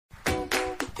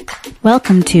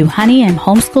Welcome to Honey, I'm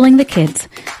Homeschooling the Kids,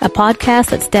 a podcast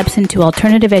that steps into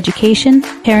alternative education,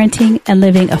 parenting, and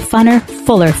living a funner,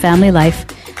 fuller family life.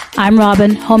 I'm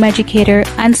Robin, home educator,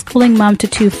 unschooling mom to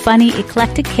two funny,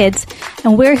 eclectic kids,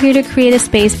 and we're here to create a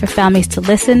space for families to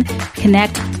listen,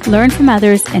 connect, learn from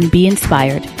others, and be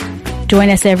inspired. Join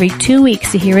us every 2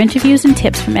 weeks to hear interviews and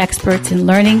tips from experts in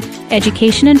learning,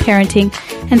 education, and parenting,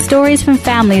 and stories from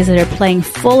families that are playing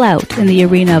full out in the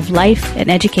arena of life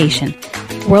and education.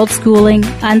 World schooling,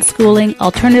 unschooling,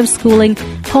 alternative schooling,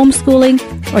 homeschooling,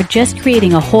 or just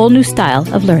creating a whole new style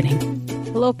of learning.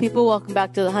 Hello, people. Welcome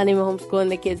back to the Honey, I'm Homeschooling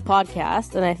the Kids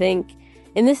podcast. And I think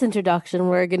in this introduction,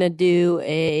 we're going to do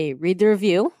a read the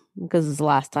review because it's the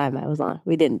last time I was on.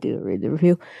 We didn't do a read the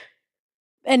review.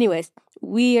 Anyways,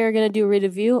 we are going to do a read the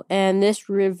review. And this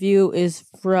review is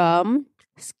from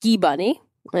Ski Bunny.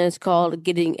 And it's called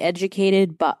Getting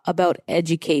Educated About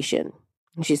Education.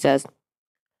 And she says,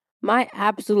 my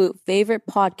absolute favorite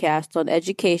podcast on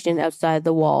education outside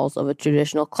the walls of a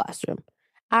traditional classroom.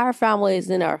 Our family is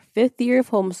in our 5th year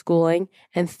of homeschooling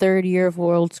and 3rd year of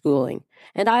world schooling,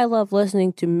 and I love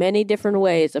listening to many different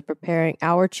ways of preparing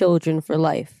our children for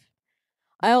life.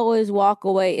 I always walk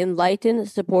away enlightened,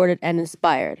 supported, and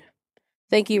inspired.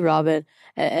 Thank you, Robin,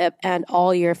 and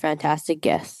all your fantastic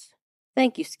guests.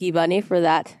 Thank you, Ski Bunny, for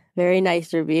that very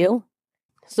nice review.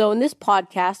 So in this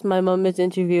podcast, my mom is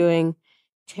interviewing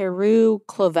Teru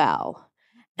Clavel,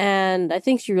 and I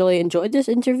think she really enjoyed this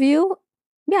interview.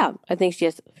 Yeah, I think she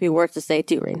has a few words to say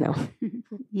too right now.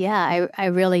 Yeah, I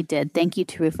really did. Thank you,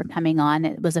 Teru, for coming on.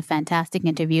 It was a fantastic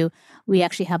interview. We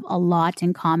actually have a lot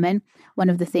in common. One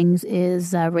of the things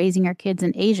is raising our kids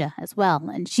in Asia as well.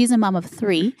 And she's a mom of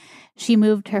 3. She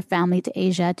moved her family to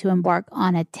Asia to embark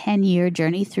on a 10-year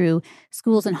journey through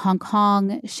schools in Hong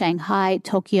Kong, Shanghai,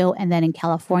 Tokyo, and then in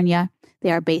California.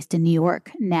 They are based in New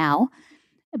York now.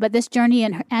 But this journey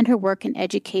and her work in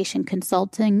education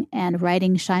consulting and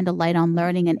writing shined a light on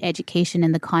learning and education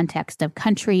in the context of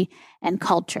country and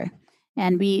culture.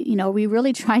 And we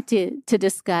really tried to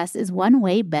discuss, is one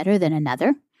way better than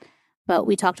another? But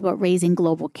we talked about raising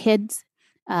global kids,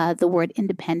 the word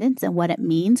independence and what it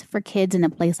means for kids in a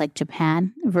place like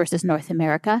Japan versus North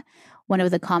America. One of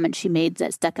the comments she made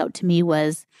that stuck out to me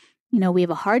was, we have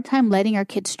a hard time letting our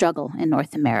kids struggle in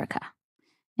North America.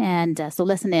 And so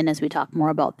listen in as we talk more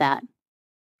about that.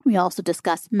 We also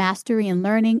discussed mastery and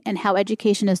learning and how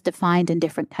education is defined in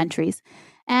different countries.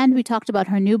 And we talked about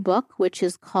her new book, which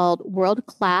is called World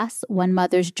Class, One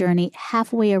Mother's Journey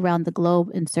Halfway Around the Globe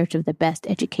in Search of the Best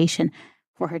Education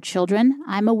for Her Children.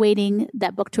 I'm awaiting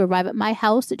that book to arrive at my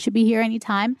house. It should be here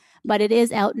anytime, but it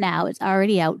is out now. It's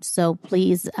already out. So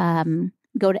please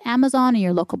go to Amazon or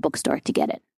your local bookstore to get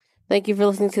it. Thank you for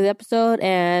listening to the episode,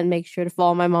 and make sure to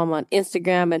follow my mom on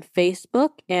Instagram and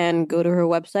Facebook and go to her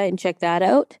website and check that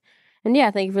out. And yeah,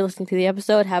 thank you for listening to the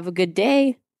episode. Have a good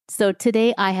day. So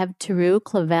today I have Teru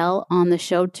Clavel on the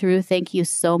show. Teru, thank you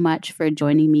so much for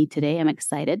joining me today. I'm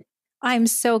excited. I'm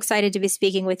so excited to be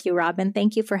speaking with you, Robin.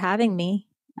 Thank you for having me.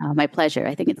 My pleasure.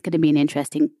 I think it's going to be an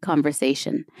interesting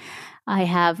conversation. I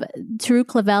have Teru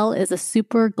Clavel is a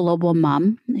super global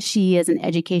mom. She is an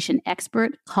education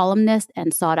expert, columnist,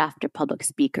 and sought-after public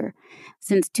speaker.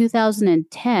 Since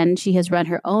 2010, she has run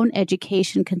her own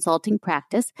education consulting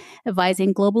practice,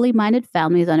 advising globally minded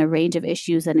families on a range of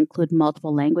issues that include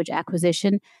multiple language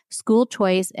acquisition, school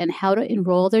choice, and how to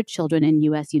enroll their children in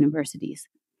U.S. universities.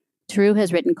 Teru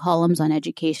has written columns on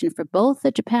education for both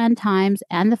the Japan Times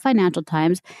and the Financial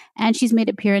Times, and she's made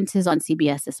appearances on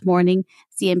CBS This Morning,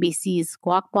 CNBC's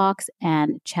Squawk Box,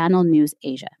 and Channel News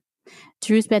Asia.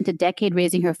 Teru spent a decade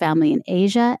raising her family in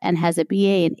Asia and has a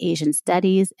BA in Asian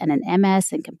Studies and an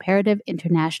MS in Comparative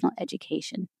International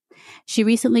Education. She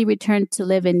recently returned to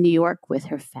live in New York with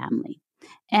her family.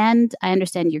 And I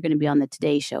understand you're going to be on the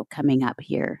Today Show coming up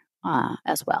here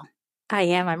as well. I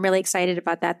am. I'm really excited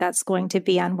about that. That's going to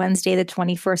be on Wednesday, the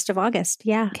 21st of August.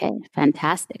 Yeah. Okay,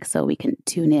 fantastic. So we can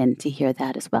tune in to hear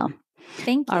that as well.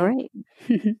 Thank you. All right.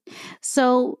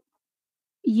 So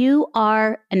you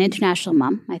are an international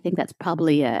mom. I think that's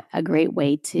probably a great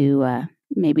way to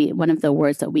maybe one of the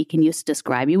words that we can use to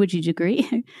describe you. Would you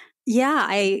agree? Yeah,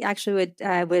 I actually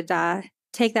would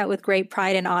take that with great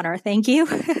pride and honor. Thank you.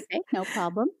 Okay, no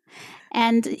problem.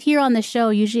 And here on the show,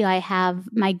 usually I have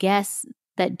my guests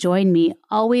that join me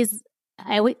always.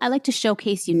 I like to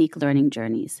showcase unique learning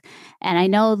journeys. And I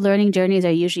know learning journeys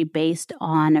are usually based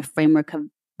on a framework of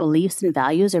beliefs and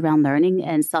values around learning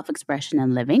and self-expression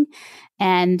and living.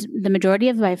 And the majority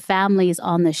of my families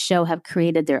on the show have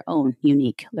created their own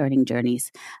unique learning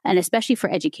journeys, and especially for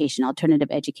education, alternative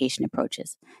education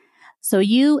approaches. So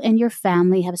you and your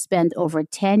family have spent over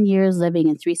 10 years living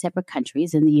in 3 separate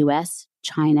countries in the US,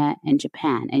 China, and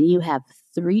Japan. And you have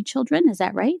 3 children, is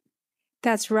that right?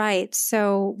 That's right.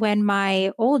 So when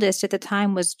my oldest at the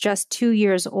time was just 2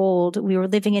 years old, we were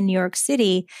living in New York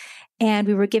City and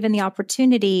we were given the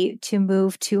opportunity to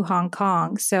move to Hong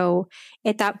Kong. So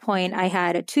at that point, I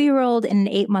had a 2-year-old and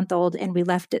an 8-month-old, and we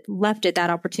left it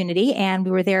that opportunity. And we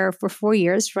were there for 4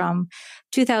 years from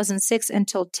 2006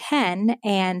 until 10.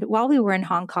 And while we were in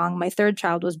Hong Kong, my third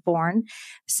child was born.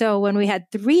 So when we had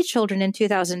 3 children in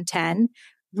 2010,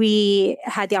 we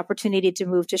had the opportunity to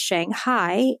move to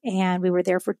Shanghai, and we were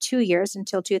there for 2 years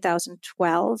until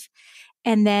 2012.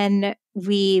 And then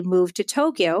we moved to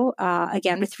Tokyo,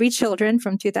 again with 3 children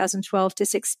from 2012 to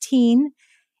 16,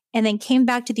 and then came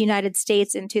back to the United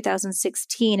States in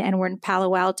 2016 and we're in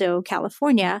Palo Alto,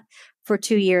 California for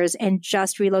 2 years and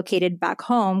just relocated back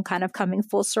home, kind of coming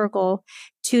full circle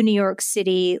to New York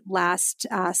City last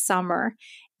summer.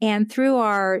 And through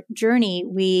our journey,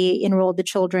 we enrolled the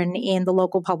children in the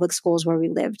local public schools where we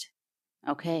lived.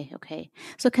 Okay.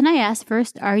 So can I ask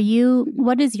first,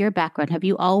 what is your background?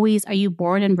 Are you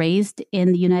born and raised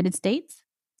in the United States?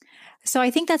 So I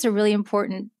think that's a really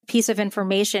important piece of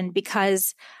information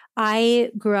because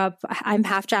I'm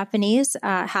half Japanese,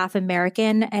 half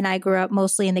American, and I grew up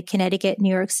mostly in the Connecticut,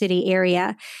 New York City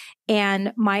area.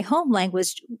 And my home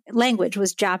language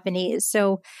was Japanese.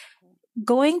 So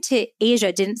going to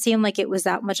Asia didn't seem like it was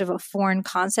that much of a foreign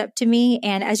concept to me.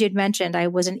 And as you'd mentioned, I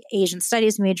was an Asian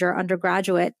studies major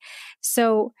undergraduate.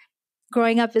 So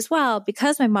growing up as well,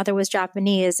 because my mother was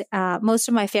Japanese, most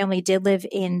of my family did live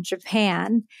in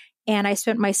Japan. And I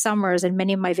spent my summers and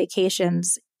many of my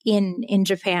vacations in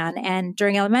Japan. And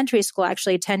during elementary school, I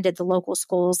actually attended the local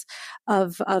schools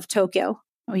of Tokyo.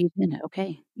 Oh, you did?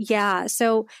 Okay. Yeah.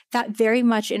 So that very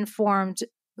much informed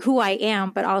who I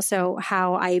am, but also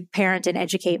how I parent and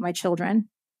educate my children.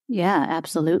 Yeah,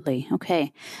 absolutely.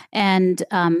 Okay. And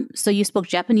so you spoke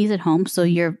Japanese at home, so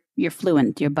you're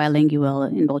fluent, you're bilingual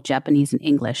in both Japanese and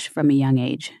English from a young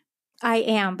age. I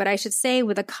am, but I should say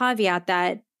with a caveat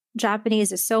that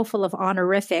Japanese is so full of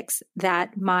honorifics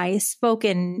that my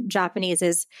spoken Japanese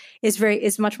is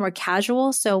much more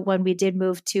casual. So when we did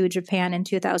move to Japan in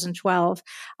 2012,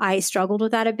 I struggled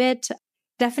with that a bit.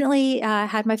 Definitely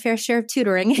had my fair share of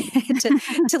tutoring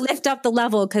to lift up the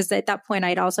level, because at that point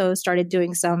I'd also started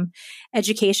doing some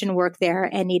education work there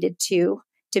and needed to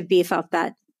beef up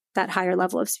that higher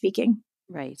level of speaking.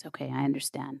 Right. Okay. I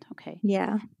understand. Okay.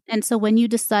 Yeah. And so when you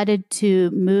decided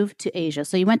to move to Asia,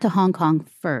 so you went to Hong Kong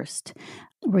first,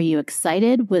 were you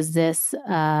excited? Was this,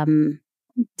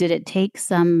 did it take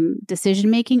some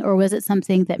decision making, or was it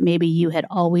something that maybe you had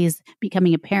always,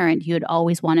 becoming a parent, you had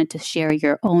always wanted to share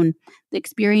the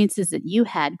experiences that you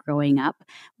had growing up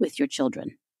with your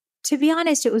children? To be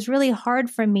honest, it was really hard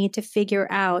for me to figure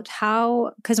out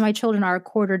how, because my children are a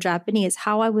quarter Japanese,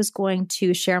 how I was going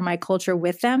to share my culture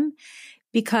with them,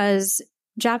 because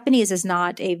Japanese is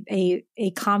not a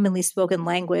commonly spoken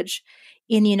language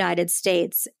in the United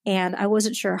States. And I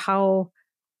wasn't sure how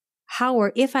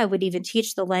or if I would even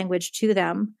teach the language to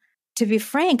them. To be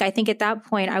frank, I think at that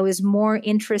point I was more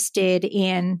interested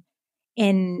in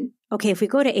okay, if we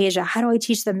go to Asia, how do I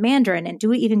teach them Mandarin, and do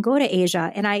we even go to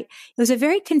Asia? And it was a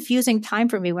very confusing time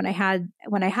for me when I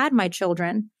had my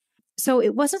children. So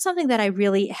it wasn't something that I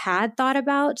really had thought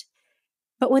about.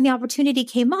 But when the opportunity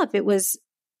came up,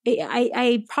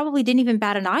 I probably didn't even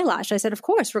bat an eyelash. I said, of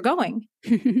course, we're going.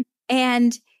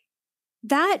 And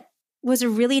that was a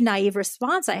really naive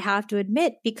response, I have to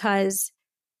admit, because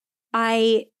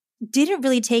I didn't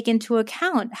really take into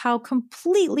account how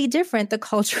completely different the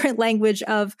culture and language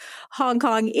of Hong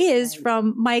Kong is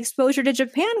from my exposure to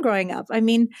Japan growing up. I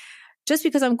mean, just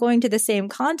because I'm going to the same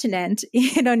continent,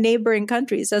 neighboring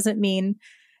countries, doesn't mean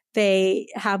they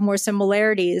have more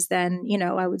similarities than,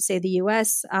 I would say the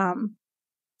US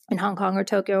in Hong Kong or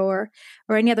Tokyo or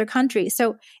any other country.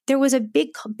 So there was a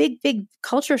big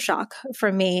culture shock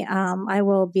for me. I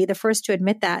will be the first to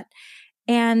admit that.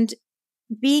 And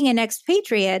being an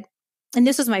expatriate, and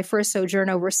this was my first sojourn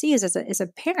overseas as a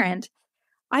parent,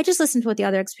 I just listened to what the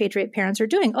other expatriate parents are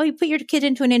doing. Oh, you put your kid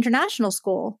into an international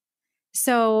school.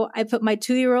 So I put my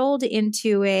 2-year-old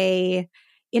into a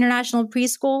international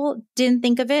preschool. Didn't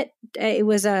think of it. It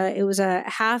was a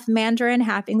half Mandarin,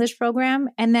 half English program.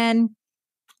 And then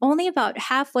only about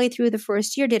halfway through the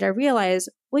first year did I realize,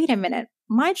 wait a minute,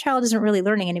 my child isn't really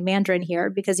learning any Mandarin here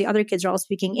because the other kids are all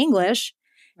speaking English.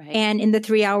 Right. And in the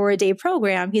 3-hour-a-day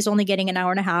program, he's only getting an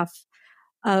hour and a half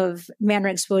of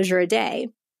Mandarin exposure a day.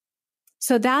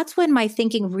 So that's when my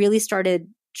thinking really started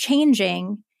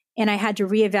changing, and I had to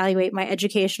reevaluate my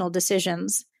educational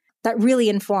decisions. that really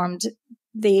informed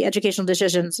the educational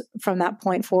decisions from that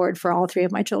point forward for all three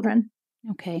of my children.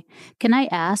 Okay. Can I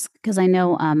ask, because I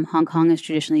know Hong Kong is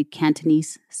traditionally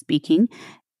Cantonese speaking.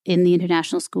 In the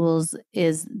international schools,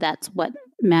 that's what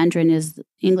Mandarin is,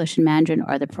 English and Mandarin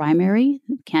are the primary?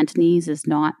 Cantonese is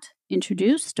not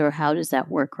introduced, or how does that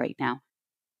work right now?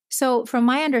 So from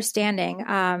my understanding,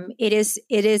 it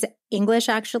is English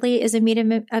actually is a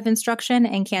medium of instruction,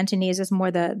 and Cantonese is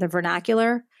more the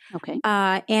vernacular. Okay.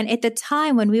 And at the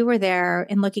time when we were there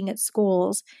and looking at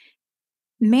schools,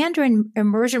 Mandarin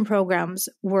immersion programs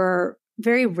were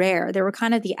very rare. They were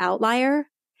kind of the outlier.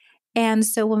 And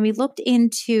so when we looked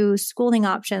into schooling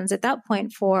options at that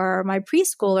point for my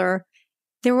preschooler,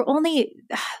 there were only,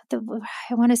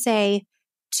 I want to say,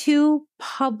 2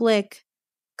 public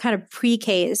kind of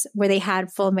pre-Ks where they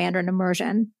had full Mandarin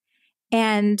immersion.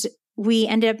 And we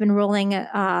ended up enrolling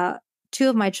 2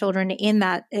 of my children in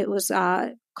that. It was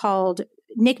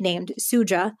nicknamed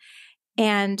Suja.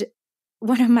 And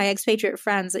one of my expatriate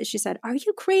friends, she said, "Are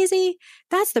you crazy?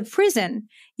 That's the prison,"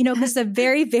 because it's a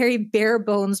very, very bare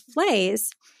bones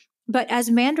place. But as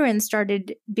Mandarin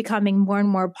started becoming more and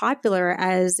more popular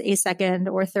as a second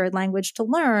or third language to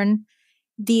learn,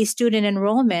 the student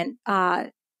enrollment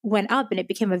went up, and it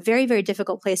became a very, very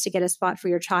difficult place to get a spot for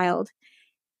your child.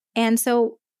 And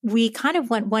so we kind of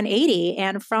went 180,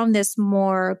 and from this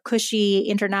more cushy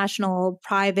international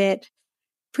private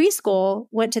preschool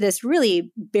went to this really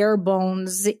bare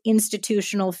bones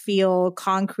institutional feel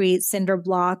concrete cinder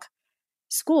block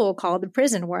school called the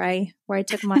prison, where I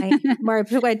took my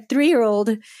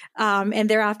 3-year-old,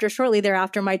 and shortly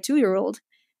thereafter my 2-year-old.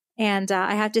 And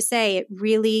I have to say, it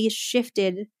really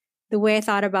shifted the way I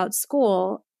thought about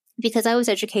school, because I was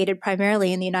educated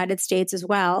primarily in the United States as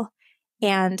well,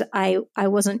 and I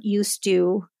wasn't used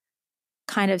to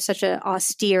kind of such an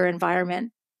austere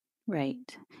environment.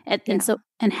 Right.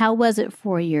 And how was it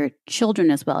for your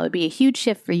children as well? It would be a huge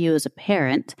shift for you as a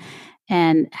parent.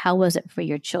 And how was it for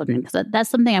your children? Because that's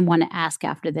something I want to ask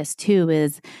after this too,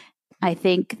 is I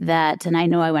think that, and I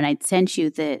know when I sent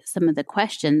you some of the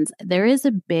questions, there is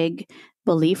a big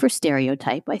belief or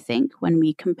stereotype, I think, when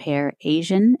we compare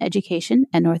Asian education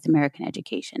and North American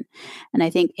education. And I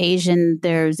think Asian,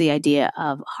 there's the idea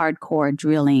of hardcore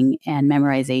drilling and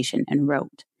memorization and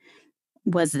rote.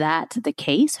 Was that the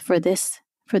case for this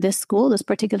school, this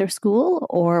particular school,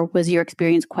 or was your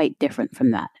experience quite different from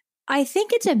that? I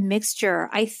think it's a mixture.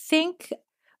 I think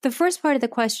the first part of the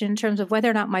question, in terms of whether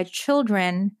or not my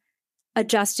children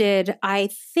adjusted, I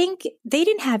think they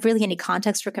didn't have really any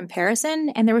context for comparison,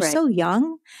 and they were so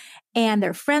young, and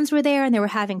their friends were there and they were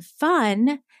having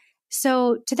fun.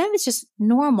 So to them, it's just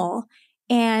normal.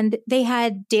 And they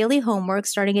had daily homework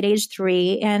starting at age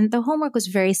 3. And the homework was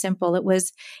very simple.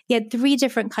 He had 3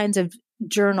 different kinds of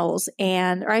journals,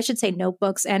 or I should say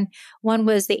notebooks. And one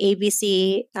was the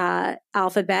ABC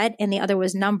alphabet, and the other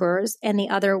was numbers, and the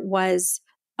other was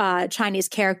Chinese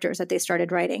characters that they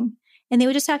started writing. And they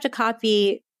would just have to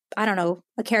copy, I don't know,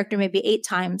 a character maybe 8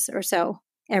 times or so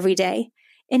every day.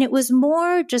 And it was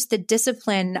more just the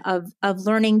discipline of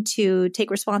learning to take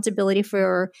responsibility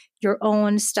for your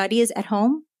own studies at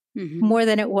home, more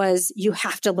than it was, you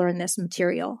have to learn this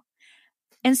material.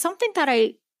 And something that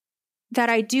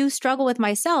I do struggle with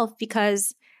myself,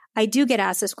 because I do get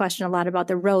asked this question a lot about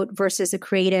the rote versus the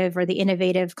creative or the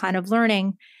innovative kind of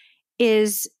learning,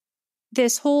 is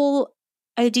this whole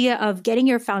idea of getting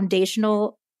your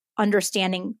foundational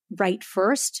understanding right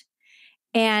first.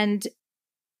 And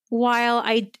while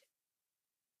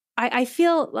I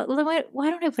feel, why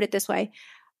don't I put it this way?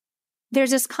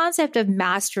 There's this concept of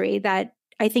mastery that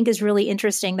I think is really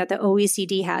interesting that the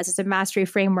OECD has. It's a mastery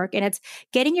framework, and it's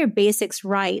getting your basics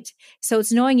right. So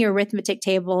it's knowing your arithmetic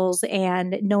tables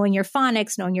and knowing your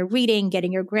phonics, knowing your reading,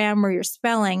 getting your grammar, your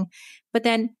spelling. But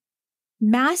then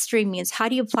mastery means, how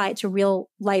do you apply it to real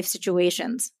life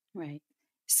situations? Right.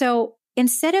 So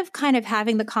instead of kind of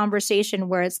having the conversation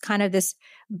where it's kind of this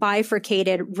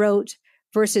bifurcated rote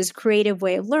versus creative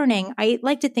way of learning, I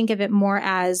like to think of it more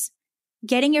as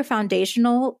getting your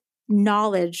foundational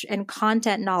knowledge and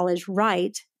content knowledge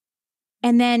right,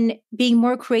 and then being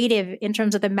more creative in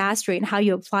terms of the mastery and how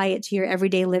you apply it to your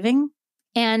everyday living.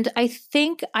 And I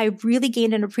think I really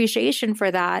gained an appreciation for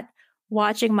that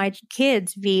watching my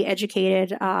kids be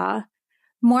educated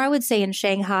more, I would say, in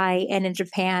Shanghai and in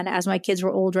Japan as my kids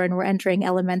were older and were entering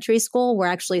elementary school, where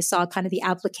I actually saw kind of the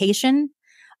application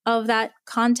of that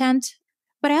content.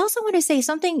 But I also want to say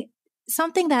something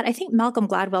that I think Malcolm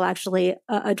Gladwell actually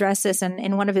addressed this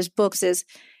in one of his books is,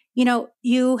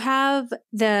 you have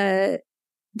the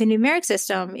numeric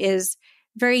system is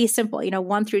very simple,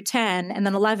 1 through 10, and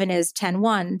then 11 is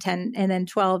 10-1, 10, and then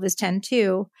 12 is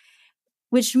 10-2.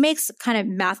 which makes kind of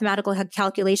mathematical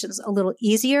calculations a little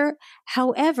easier.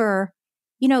 However,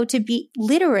 to be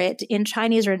literate in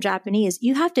Chinese or in Japanese,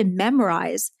 you have to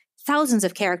memorize thousands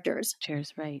of characters.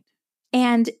 Cheers, right.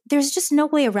 And there's just no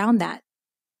way around that.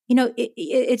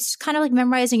 It's kind of like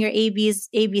memorizing your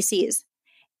ABCs.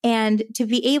 And to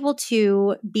be able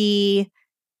to be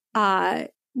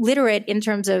literate in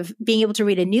terms of being able to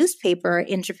read a newspaper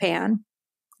in Japan,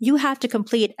 you have to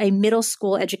complete a middle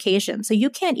school education. So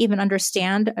you can't even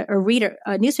understand or read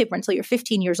a newspaper until you're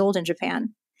 15 years old in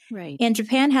Japan. Right. And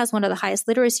Japan has one of the highest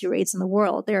literacy rates in the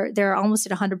world. They're almost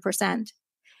at 100%.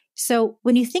 So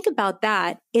when you think about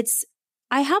that,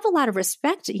 I have a lot of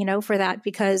respect, for that,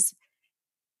 because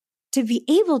to be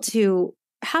able to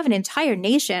have an entire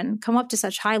nation come up to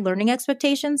such high learning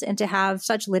expectations and to have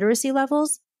such literacy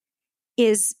levels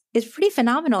is pretty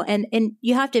phenomenal. And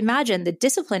you have to imagine the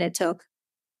discipline it took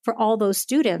for all those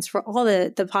students, for all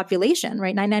the population,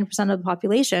 right? 99% of the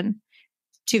population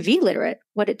to be literate,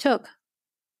 what it took.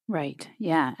 Right.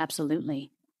 Yeah,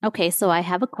 absolutely. Okay. So I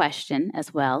have a question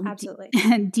as well. Absolutely.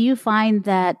 Do you find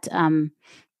that,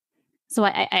 so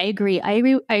I agree.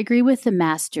 I agree with the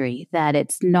mastery that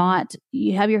it's not,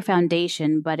 you have your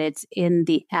foundation, but it's in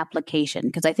the application.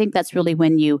 Because I think that's really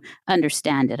when you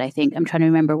understand it. I think I'm trying to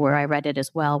remember where I read it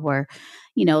as well, where,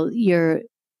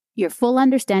 your full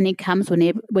understanding comes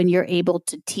when you're able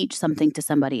to teach something to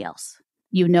somebody else.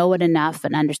 You know it enough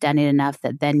and understand it enough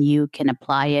that then you can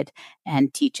apply it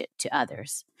and teach it to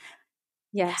others.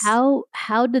 Yes.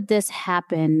 How did this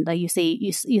happen? Like you say,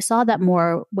 you saw that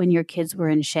more when your kids were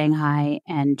in Shanghai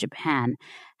and Japan.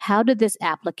 How did this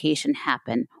application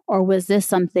happen? Or was this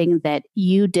something that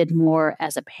you did more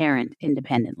as a parent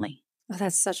independently? Oh,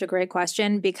 that's such a great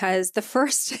question, because the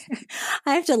first,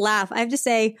 I have to laugh. I have to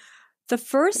say, the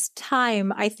first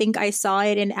time I think I saw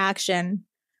it in action,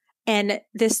 and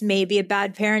this may be a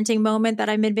bad parenting moment that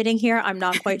I'm admitting here, I'm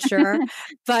not quite sure.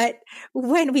 But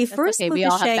when we first moved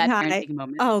to Shanghai,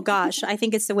 oh gosh, I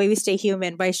think it's the way we stay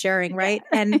human, by sharing, right?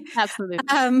 And absolutely.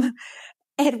 And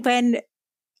when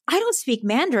I don't speak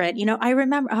Mandarin, I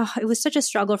remember it was such a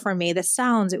struggle for me. The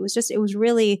sounds, it was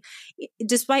really,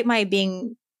 despite my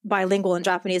being bilingual in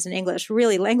Japanese and English,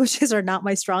 really languages are not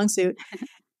my strong suit.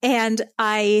 And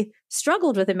I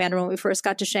struggled with the Mandarin when we first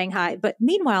got to Shanghai. But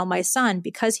meanwhile, my son,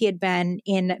 because he had been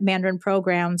in Mandarin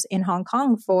programs in Hong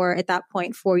Kong for, at that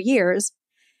point, 4 years,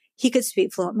 he could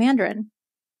speak fluent Mandarin.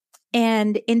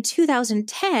 And in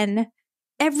 2010,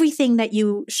 everything that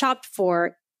you shopped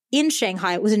for in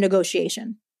Shanghai was a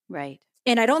negotiation. Right.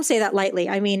 And I don't say that lightly.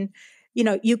 I mean,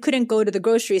 you couldn't go to the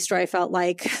grocery store, I felt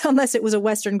like, unless it was a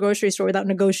Western grocery store, without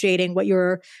negotiating what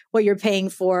you're paying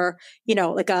for,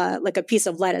 like a piece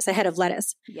of lettuce, a head of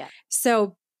lettuce. Yeah.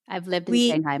 So I've lived in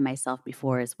Shanghai myself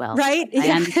before as well. Right. I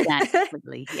understand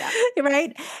completely. Yeah.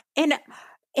 Right. And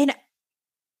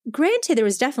granted, there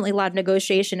was definitely a lot of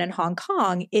negotiation in Hong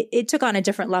Kong. It took on a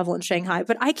different level in Shanghai,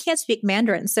 but I can't speak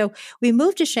Mandarin. So we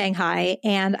moved to Shanghai,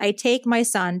 and I take my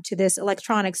son to this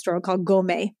electronics store called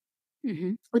Gome.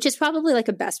 Mm-hmm. Which is probably like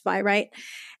a Best Buy, right?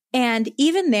 And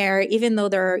even there, even though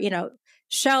there are,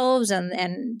 shelves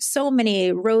and so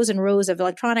many rows and rows of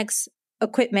electronics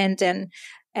equipment and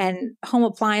home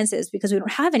appliances, because we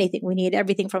don't have anything. We need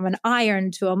everything from an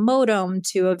iron to a modem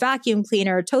to a vacuum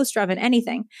cleaner, a toaster oven,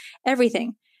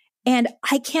 everything. And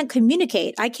I can't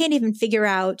communicate. I can't even figure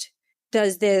out,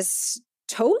 does this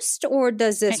toast or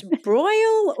does this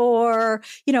broil or,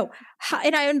 and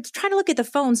I'm trying to look at the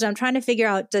phones and I'm trying to figure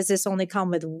out, does this only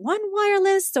come with one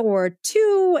wireless or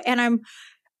two? And I'm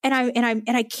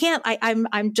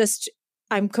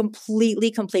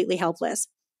completely helpless.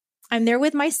 I'm there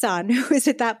with my son, who is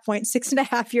at that point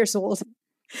 6.5 years old,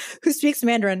 who speaks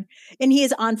Mandarin, and he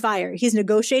is on fire. He's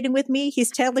negotiating with me. He's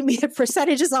telling me the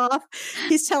percentages off.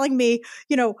 He's telling me,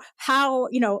 how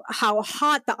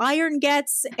hot the iron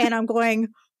gets. And I'm going,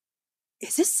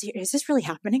 is this really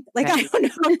happening? Like, right. I don't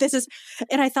know if this is,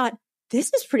 and I thought,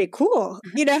 this is pretty cool,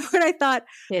 and I thought,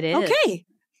 it is. Okay,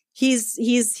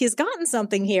 he's gotten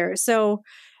something here. So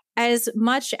as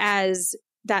much as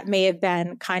that may have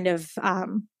been kind of,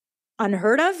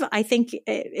 unheard of, I think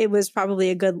it was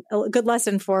probably a good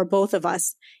lesson for both of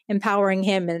us, empowering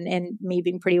him and me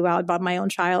being pretty wowed by my own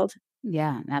child.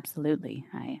 Yeah, absolutely.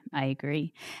 I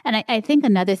agree. And I think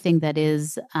another thing that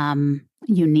is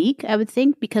unique, I would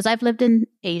think, because I've lived in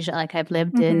Asia, like I've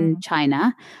lived in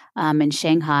China, in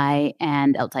Shanghai,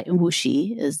 and outside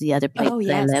Wuxi is the other place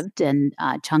that I lived, in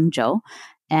Changzhou.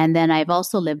 And then I've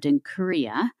also lived in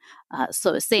Korea.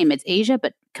 So same, it's Asia,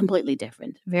 but completely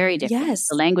different, very different. Yes.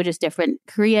 The language is different.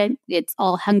 Korea, it's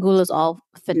all Hangul is all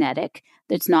phonetic.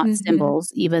 It's not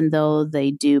symbols, even though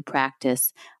they do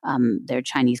practice their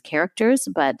Chinese characters,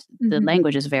 but the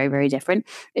language is very, very different.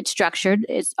 It's structured.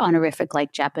 It's honorific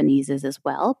like Japanese is as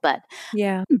well. But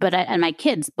and my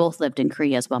kids both lived in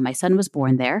Korea as well. My son was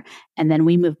born there. And then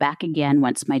we moved back again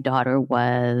once my daughter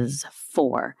was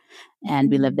 4. And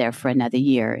we lived there for another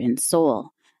year in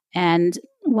Seoul. And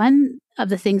one of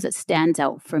the things that stands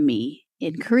out for me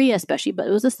in Korea, especially, but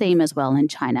it was the same as well in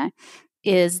China,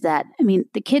 is that, I mean,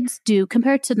 the kids do,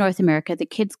 compared to North America, the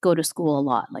kids go to school a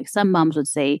lot. Like some moms would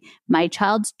say, my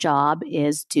child's job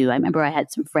is to, I remember I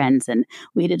had some friends and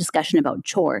we had a discussion about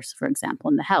chores, for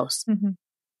example, in the house.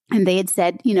 And they had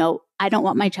said, I don't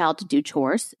want my child to do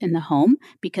chores in the home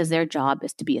because their job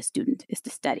is to be a student, is to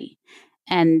study.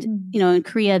 And, in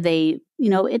Korea,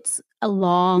 it's a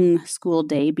long school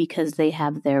day because they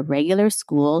have their regular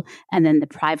school and then the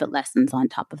private lessons on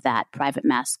top of that, private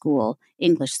math school,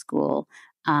 English school,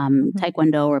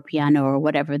 taekwondo or piano or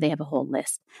whatever. They have a whole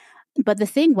list. But the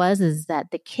thing is that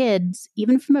the kids,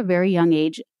 even from a very young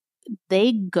age,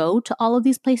 they go to all of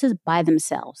these places by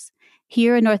themselves.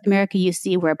 Here in North America, you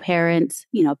see where parents,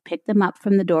 pick them up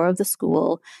from the door of the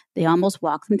school. They almost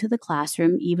walk them to the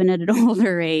classroom, even at an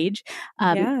older age.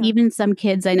 Even some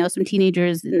kids, I know some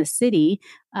teenagers in the city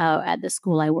at the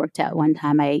school I worked at one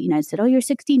time, I said, oh, you're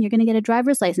 16, you're going to get a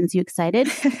driver's license. You excited?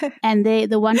 And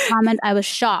the one comment, I was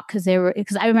shocked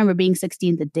because I remember being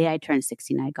 16 the day I turned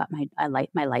 16, I got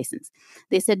my license.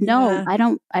 They said, no, I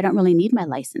don't really need my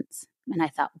license. And I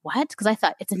thought, what? Because I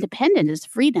thought it's independent, it's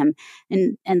freedom.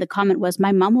 And the comment was,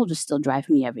 my mom will just still drive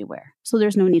me everywhere. So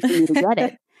there's no need for me to get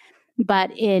it.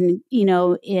 But in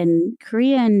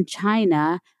Korea and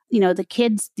China, the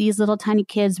kids, these little tiny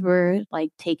kids were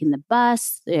like taking the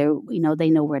bus. They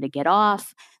know where to get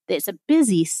off. It's a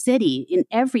busy city in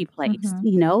every place,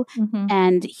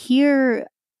 and here,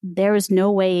 there is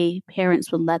no way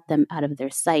parents would let them out of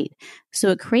their sight. So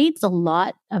it creates a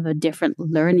lot of a different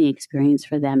learning experience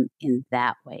for them in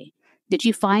that way. Did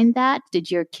you find that? Did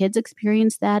your kids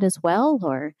experience that as well?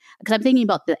 Or because I'm thinking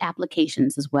about the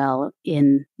applications as well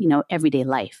in, everyday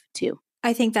life too.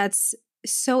 I think that's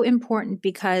so important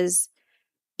because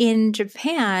in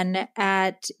Japan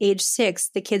at age 6,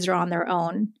 the kids are on their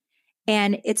own.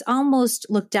 And it's almost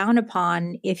looked down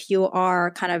upon if you are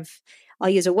kind of, I'll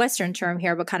use a Western term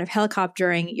here, but kind of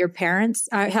helicoptering your parents.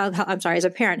 As a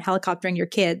parent, helicoptering your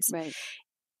kids, right,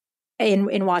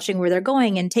 in watching where they're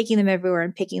going and taking them everywhere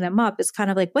and picking them up. It's kind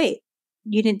of like, wait,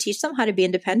 you didn't teach them how to be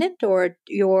independent, or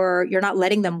you're not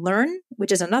letting them learn,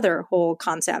 which is another whole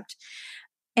concept.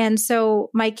 And so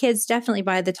my kids definitely,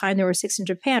 by the time they were 6 in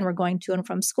Japan, were going to and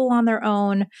from school on their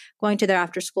own, going to their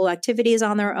after school activities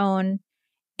on their own.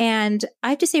 And I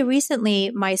have to say, recently,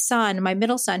 my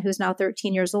middle son, who's now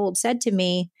 13 years old, said to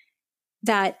me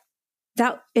that,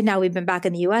 and now we've been back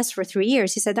in the US for 3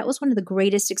 years. He said that was one of the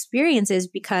greatest experiences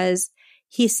because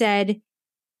he said,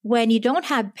 when you don't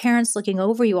have parents looking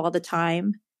over you all the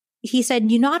time, he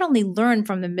said, you not only learn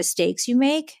from the mistakes you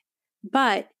make,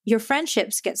 but your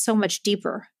friendships get so much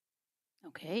deeper.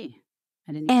 Okay.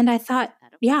 I thought,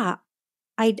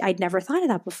 I'd never thought of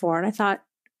that before. And I thought,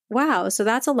 wow, so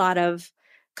that's a lot of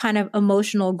kind of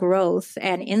emotional growth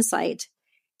and insight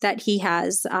that he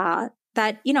has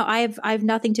that, I've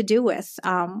nothing to do with,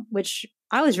 which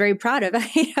I was very proud of.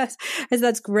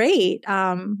 That's great.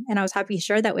 And I was happy he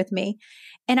shared that with me.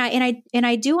 And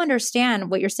I do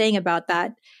understand what you're saying about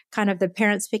that, kind of the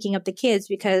parents picking up the kids,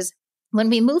 because when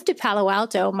we moved to Palo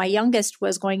Alto, my youngest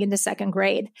was going into 2nd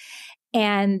grade.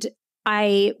 And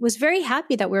I was very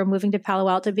happy that we were moving to Palo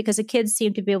Alto because the kids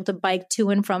seemed to be able to bike to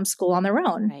and from school on their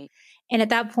own. Right. And at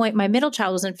that point, my middle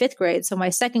child was in 5th grade. So my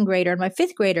 2nd grader and my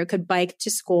 5th grader could bike to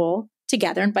school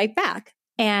together and bike back.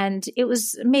 And it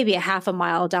was maybe a half a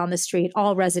mile down the street,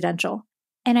 all residential.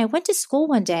 And I went to school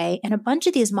one day and a bunch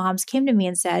of these moms came to me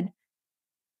and said,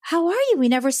 how are you? We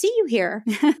never see you here.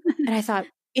 And I thought,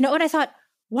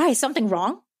 why, is something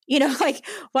wrong?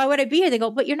 Why would I be here? They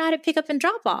go, but you're not at pickup and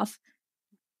drop off.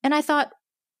 And I thought,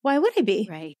 why would I be?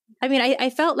 Right. I mean, I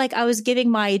felt like I was giving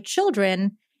my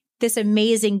children this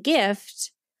amazing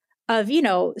gift of,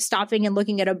 stopping and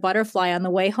looking at a butterfly on the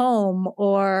way home.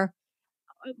 Or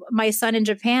my son in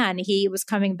Japan, he was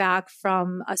coming back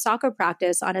from a soccer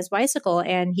practice on his bicycle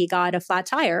and he got a flat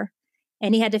tire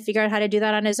and he had to figure out how to do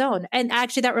that on his own. And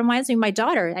actually, that reminds me, my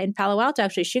daughter in Palo Alto,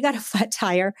 actually, she got a flat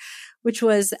tire, which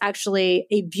was actually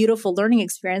a beautiful learning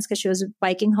experience because she was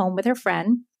biking home with her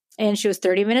friend and she was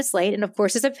 30 minutes late. And of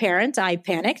course, as a parent, I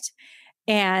panicked.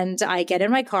 And I get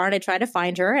in my car and I try to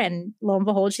find her. And lo and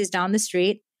behold, she's down the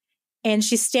street. And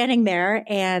she's standing there,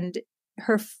 and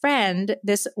her friend,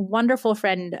 this wonderful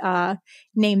friend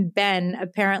named Ben,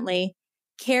 apparently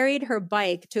carried her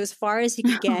bike to as far as he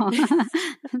could get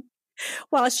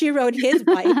while she rode his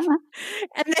bike.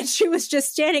 And then she was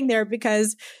just standing there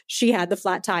because she had the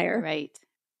flat tire. Right.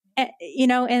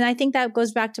 And I think that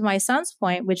goes back to my son's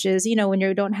point, which is, when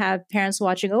you don't have parents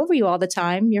watching over you all the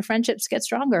time, your friendships get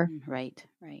stronger. Right.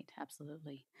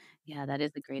 Absolutely. Yeah, that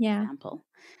is a great example.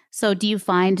 So do you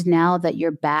find now that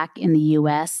you're back in the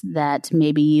U.S. that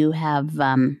maybe you have,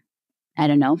 I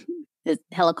don't know, the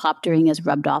helicoptering has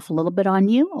rubbed off a little bit on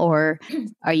you, or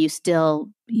are you still,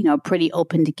 pretty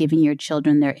open to giving your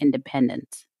children their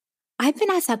independence? I've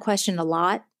been asked that question a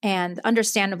lot, and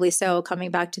understandably so,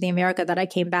 coming back to the America that I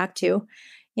came back to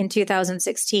in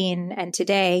 2016 and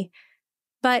today.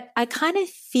 But I kind of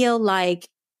feel like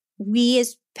we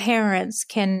as parents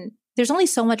there's only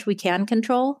so much we can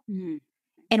control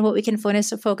and what we can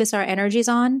focus our energies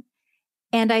on.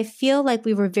 And I feel like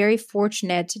we were very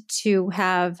fortunate to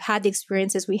have had the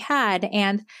experiences we had.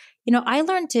 And, I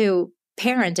learned to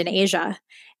parent in Asia,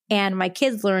 and my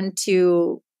kids learned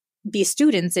to be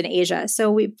students in Asia.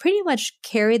 So we pretty much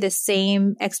carry the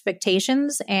same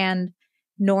expectations and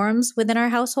norms within our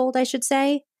household, I should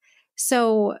say.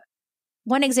 So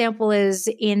one example is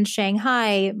in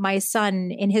Shanghai, my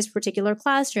son, in his particular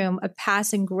classroom, a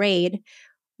passing grade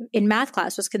in math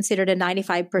class was considered a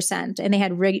 95%, and they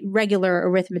had regular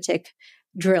arithmetic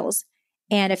drills.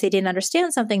 And if they didn't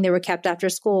understand something, they were kept after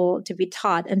school to be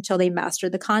taught until they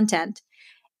mastered the content.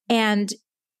 And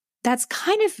that's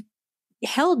kind of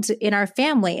held in our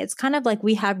family. It's kind of like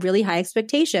we have really high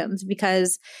expectations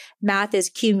because math is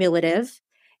cumulative.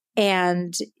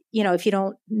 And, if you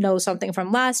don't know something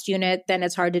from last unit, then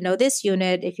it's hard to know this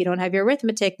unit. If you don't have your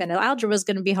arithmetic, then algebra is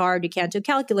going to be hard. You can't do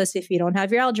calculus if you don't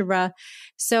have your algebra.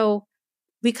 So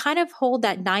we kind of hold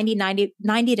that 90 to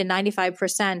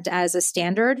 95% as a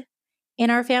standard in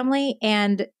our family.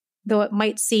 And though it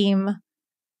might seem,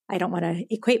 I don't want to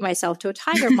equate myself to a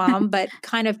tiger mom, but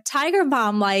kind of tiger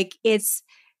mom, like it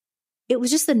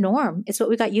was just the norm. It's what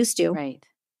we got used to. Right.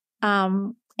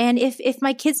 And if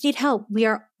my kids need help, we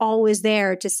are always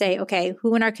there to say, okay,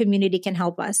 who in our community can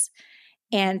help us?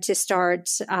 And to start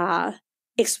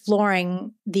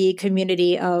exploring the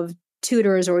community of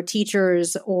tutors or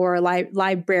teachers or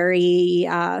library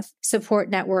support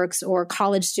networks or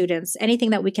college students,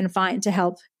 anything that we can find to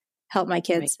help my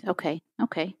kids. Right.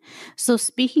 Okay. So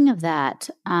speaking of that,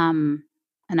 and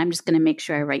I'm just going to make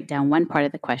sure I write down one part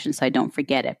of the question so I don't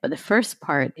forget it. But the first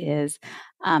part is,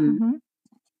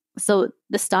 so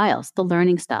the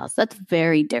learning styles, that's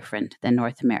very different than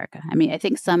North America. I mean, I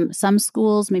think some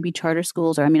schools, maybe charter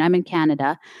schools, or I'm in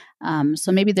Canada.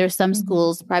 So maybe there's some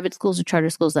schools, private schools or charter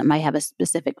schools that might have a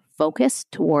specific focus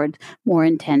toward more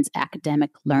intense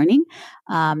academic learning.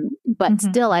 But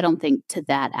still, I don't think to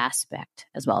that aspect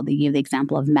as well. They give the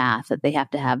example of math, that they have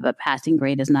to have a passing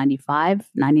grade as 95.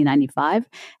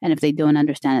 And if they don't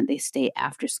understand it, they stay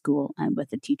after school and with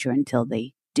the teacher until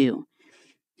they do.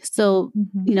 So,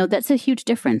 that's a huge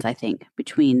difference, I think,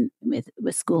 between with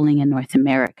schooling in North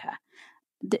America.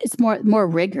 It's more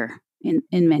rigor in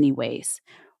many ways.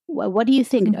 What do you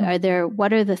think?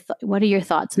 What are your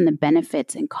thoughts on the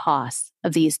benefits and costs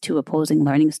of these two opposing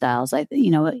learning styles? I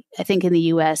think in the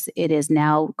U.S. it is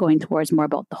now going towards more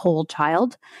about the whole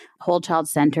child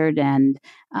centered, and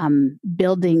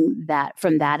building that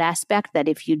from that aspect. That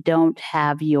if you don't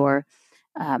have your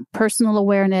personal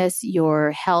awareness,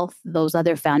 your health, those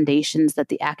other foundations, that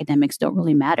the academics don't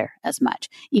really matter as much,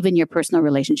 even your personal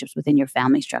relationships within your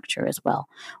family structure as well.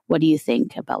 What do you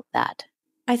think about that?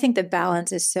 I think the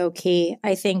balance is so key.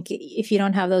 I think if you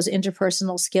don't have those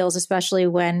interpersonal skills, especially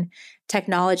when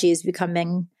technology is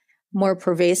becoming more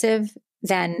pervasive,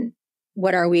 then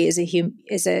what are we as a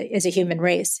human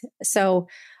race? So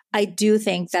I do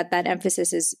think that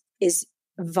emphasis is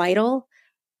vital.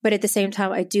 But at the same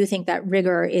time, I do think that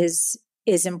rigor is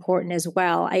important as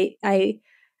well. I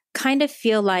kind of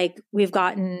feel like we've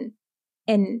gotten,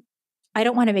 and I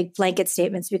don't want to make blanket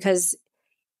statements because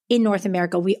in North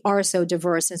America, we are so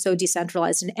diverse and so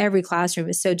decentralized, and every classroom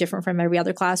is so different from every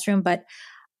other classroom. But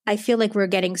I feel like we're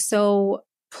getting so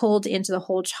pulled into the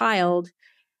whole child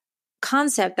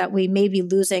concept that we may be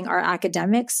losing our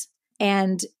academics.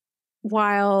 And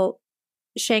while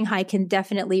Shanghai can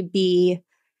definitely be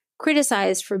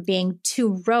criticized for being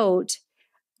too rote,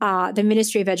 the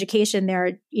Ministry of Education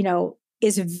there,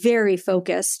 is very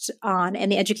focused on,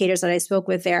 and the educators that I spoke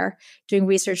with there doing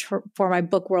research for my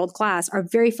book World Class are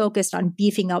very focused on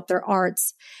beefing up their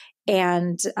arts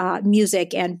and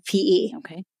music and PE.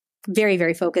 Okay. Very,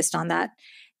 very focused on that.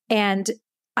 And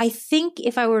I think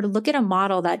if I were to look at a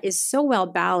model that is so well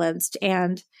balanced,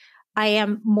 and I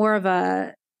am more of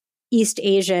a East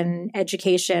Asian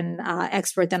education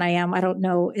expert than I am. I don't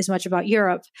know as much about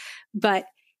Europe, but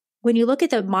when you look at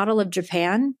the model of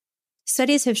Japan,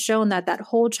 studies have shown that that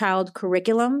whole child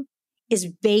curriculum is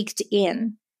baked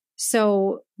in.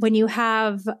 So when you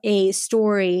have a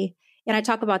story, and I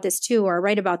talk about this too, or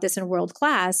write about this in World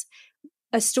Class,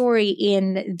 a story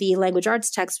in the language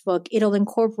arts textbook, it'll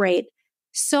incorporate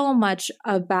so much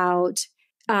about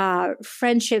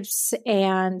friendships,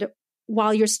 and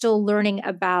while you're still learning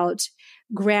about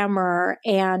grammar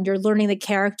and you're learning the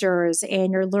characters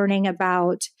and you're learning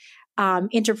about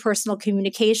interpersonal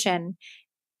communication.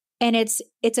 And it's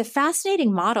a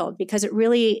fascinating model because it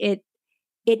really,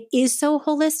 it is so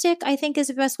holistic, I think is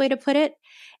the best way to put it.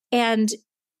 And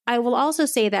I will also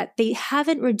say that they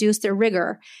haven't reduced their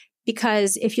rigor,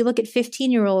 because if you look at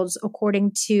 15-year-olds,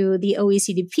 according to the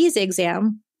OECD PISA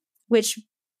exam, which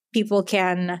people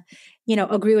can,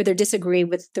 agree with or disagree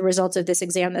with the results of this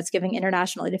exam that's given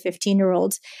internationally to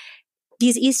 15-year-olds,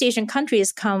 these East Asian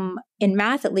countries come in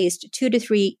math at least 2 to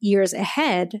 3 years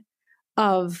ahead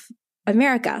of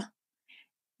America,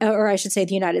 or I should say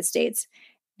the United States.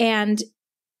 And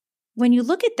when you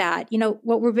look at that,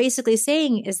 what we're basically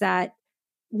saying is that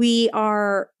we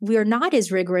are not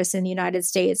as rigorous in the United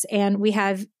States, and we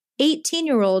have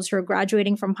 18-year-olds who are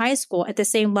graduating from high school at the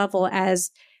same level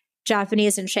as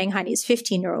Japanese and Shanghainese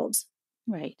 15-year-olds.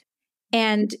 Right.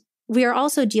 And we are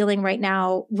also dealing right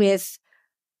now with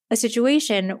a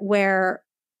situation where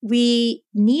we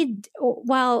need,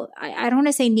 well, I don't want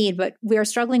to say need, but we are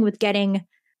struggling with getting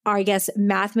our, I guess,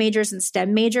 math majors and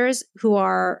STEM majors who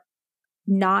are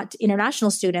not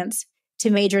international students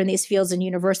to major in these fields in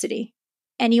university.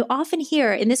 And you often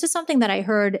hear, and this is something that I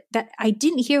heard that I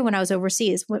didn't hear when I was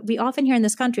overseas. What we often hear in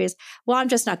this country is, well, I'm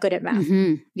just not good at math.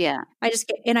 Mm-hmm. Yeah.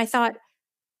 And I thought,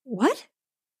 what?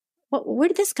 Where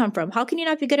did this come from? How can you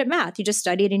not be good at math? You just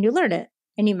study it and you learn it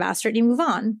and you master it and you move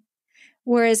on.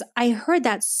 Whereas I heard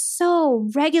that so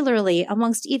regularly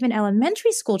amongst even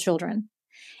elementary school children.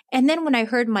 And then when I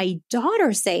heard my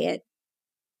daughter say it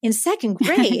in second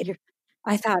grade,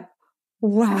 I thought,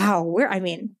 wow, what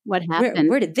happened?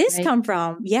 Where did this come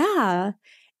from? Yeah.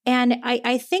 And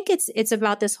I think it's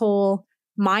about this whole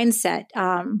mindset.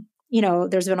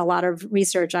 There's been a lot of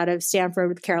research out of Stanford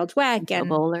with Carol Dweck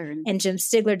and Jim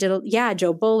Stigler did.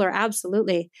 Joe Bowler,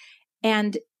 absolutely.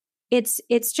 And it's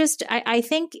just, I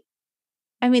think,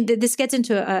 this gets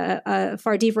into a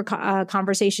far deeper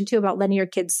conversation too about letting your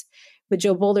kids, with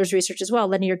Joe Bowler's research as well,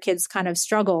 letting your kids kind of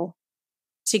struggle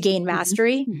to gain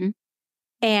mastery. Mm-hmm.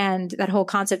 And that whole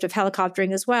concept of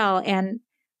helicoptering as well. And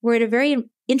we're at a very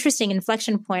interesting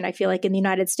inflection point, I feel like, in the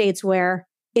United States, where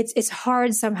it's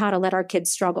hard somehow to let our kids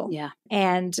struggle. Yeah.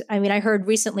 And I heard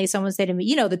recently someone say to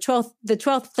me, the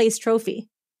 12th place trophy.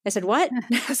 I said, what?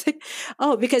 I was like,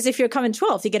 oh, because if you're coming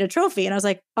 12th, you get a trophy. And I was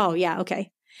like, oh yeah,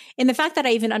 okay. And the fact that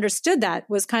I even understood that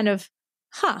was kind of,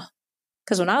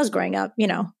 because when I was growing up,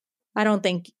 I don't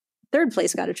think third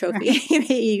place got a trophy. Right.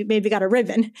 You maybe got a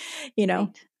ribbon, Right.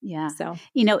 Yeah. So,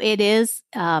 it is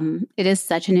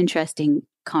such an interesting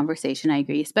conversation. I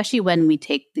agree, especially when we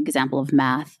take the example of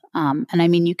math.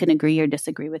 And you can agree or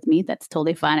disagree with me. That's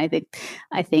totally fine. I think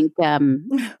I think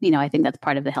that's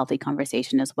part of the healthy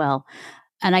conversation as well.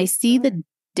 And I see the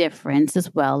difference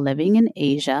as well living in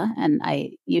Asia. And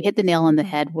you hit the nail on the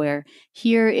head where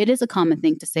here it is a common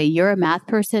thing to say you're a math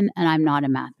person and I'm not a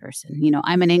math person.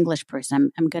 I'm an English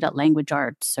person. I'm good at language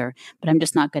arts, but I'm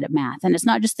just not good at math. And it's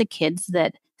not just the kids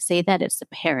that say that, it's the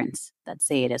parents that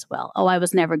say it as well. Oh, I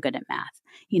was never good at math.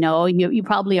 You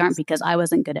probably aren't, because I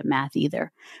wasn't good at math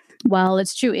either. Well,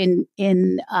 it's true.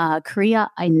 In Korea,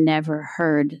 I never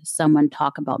heard someone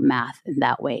talk about math in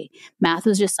that way. Math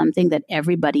was just something that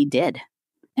everybody did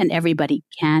and everybody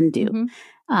can do.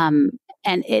 Mm-hmm.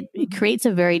 And it creates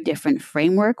a very different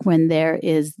framework when there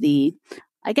is the,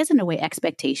 I guess in a way,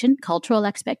 cultural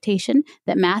expectation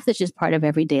that math is just part of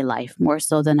everyday life, more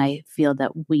so than I feel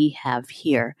that we have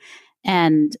here.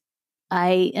 And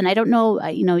I don't know,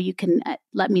 you can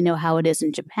let me know how it is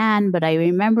in Japan, but I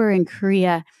remember in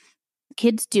Korea,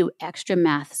 kids do extra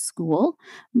math school,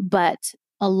 but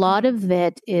a lot of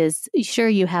it is, sure,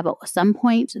 you have at some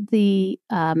point the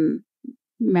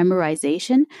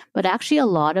memorization, but actually a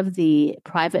lot of the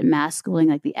private math schooling,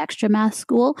 like the extra math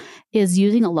school, is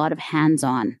using a lot of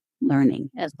hands-on learning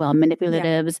as well,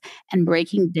 manipulatives, and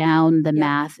breaking down the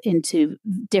math into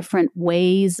different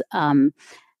ways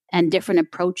and different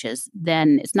approaches.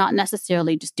 Then it's not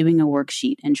necessarily just doing a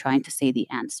worksheet and trying to say the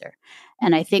answer.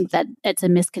 And I think that it's a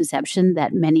misconception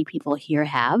that many people here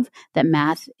have, that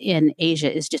math in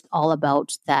Asia is just all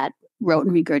about that rote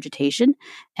and regurgitation,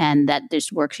 and that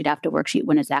there's worksheet after worksheet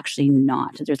when it's actually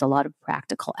not. There's a lot of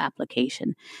practical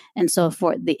application. And so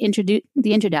for the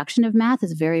introduction of math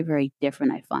is very, very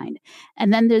different, I find.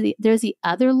 And then there's the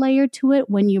other layer to it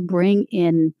when you bring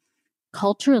in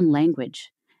culture and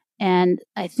language. And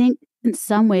I think in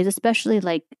some ways, especially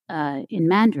like in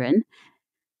Mandarin,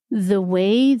 the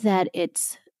way that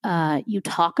it's you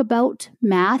talk about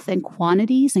math and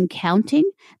quantities and counting,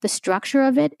 the structure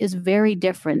of it is very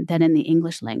different than in the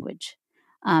English language.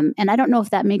 And I don't know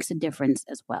if that makes a difference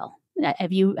as well.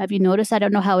 Have you noticed? I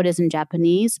don't know how it is in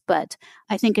Japanese, but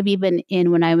I think of even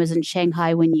when I was in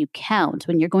Shanghai, when you count,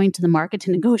 when you're going to the market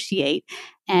to negotiate,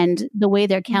 and the way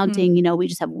they're counting,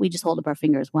 we just hold up our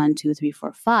fingers 1, 2, 3,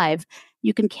 4, 5.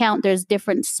 You can count. There's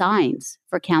different signs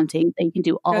for counting that you can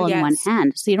do all in one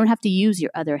hand, so you don't have to use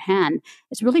your other hand.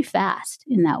 It's really fast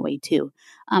in that way too.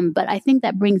 But I think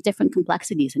that brings different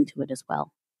complexities into it as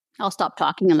well. I'll stop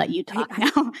talking and let you talk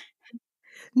now.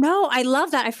 No, I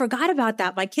love that. I forgot about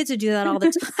that. My kids would do that all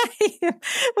the time.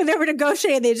 When they were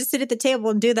negotiating, they just sit at the table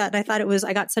and do that. And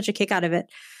I got such a kick out of it.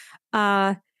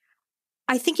 I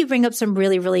think you bring up some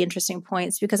really, really interesting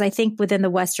points, because I think within the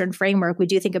Western framework, we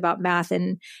do think about math,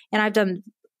 and I've done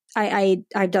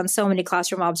so many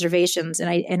classroom observations, and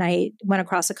I went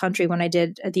across the country when I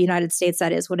did the United States,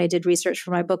 that is, when I did research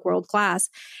for my book, World Class,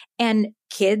 and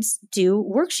kids do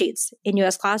worksheets in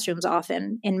US classrooms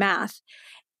often in math.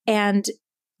 And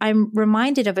I'm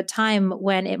reminded of a time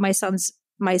when at my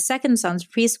second son's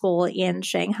preschool in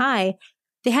Shanghai,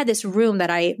 they had this room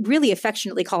that I really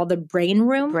affectionately call the brain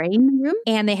room.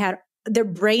 And they had their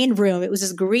brain room. It was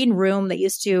this green room that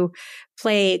used to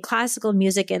play classical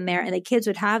music in there. And the kids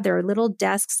would have their little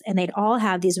desks, and they'd all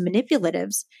have these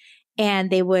manipulatives, and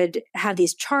they would have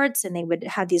these charts, and they would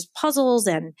have these puzzles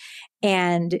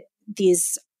and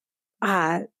these,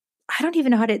 I don't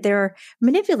even know they're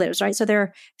manipulatives, right? So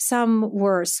some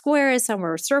were squares, some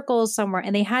were circles,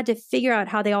 and they had to figure out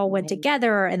how they all went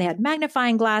together, and they had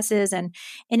magnifying glasses, and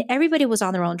everybody was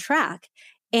on their own track.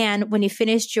 And when you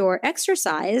finished your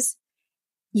exercise,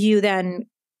 you then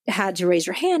had to raise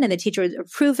your hand, and the teacher would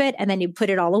approve it, and then you put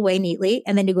it all away neatly,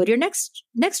 and then you go to your next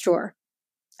drawer,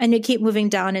 and you keep moving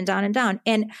down and down and down.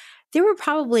 And there were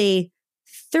probably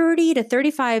 30 to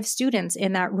 35 students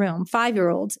in that room,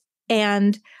 5-year-olds.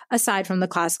 And aside from the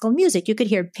classical music, you could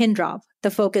hear pin drop.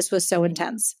 The focus was so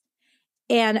intense.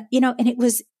 And, and it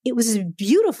was a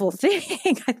beautiful thing.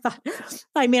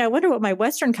 I wonder what my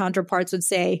Western counterparts would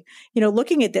say,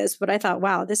 looking at this, but I thought,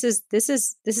 wow, this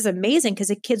is amazing, because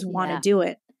the kids want to do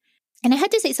it. And I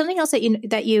had to say something else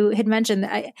that you had mentioned.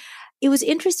 It was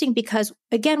interesting because,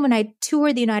 again, when I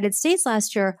toured the United States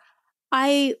last year,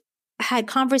 I had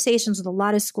conversations with a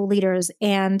lot of school leaders,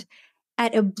 and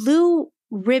at a Blue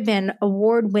Ribbon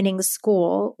award-winning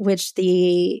school, which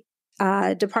the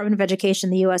Department of Education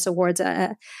in the U.S. awards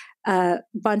a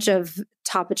bunch of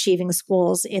top-achieving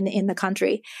schools in the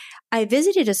country. I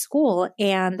visited a school,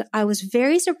 and I was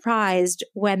very surprised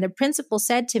when the principal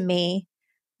said to me,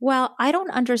 well, I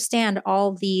don't understand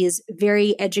all these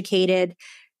very educated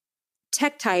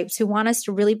tech types who want us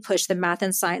to really push the math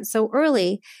and science so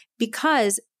early,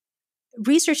 because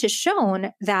research has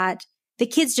shown that the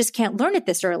kids just can't learn it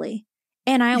this early.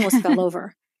 And I almost fell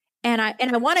over. And I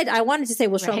wanted to say,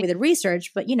 well, show me the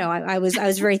research, but I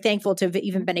was very thankful to have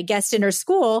even been a guest in her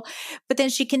school. But then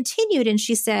she continued, and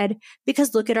she said,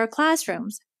 because look at our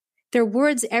classrooms. There are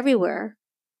words everywhere.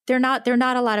 They're not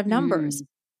a lot of numbers.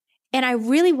 And I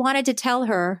really wanted to tell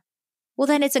her, well,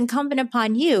 then it's incumbent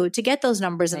upon you to get those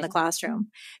numbers in the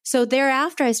classroom. So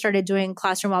thereafter, I started doing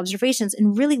classroom observations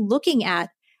and really looking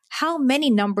at how many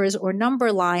numbers or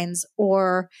number lines,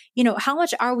 or, how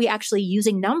much are we actually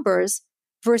using numbers,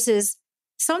 versus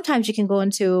sometimes you can go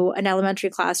into an elementary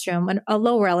classroom, a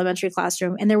lower elementary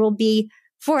classroom, and there will be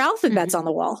 4 alphabets on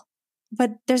the wall,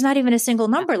 but there's not even a single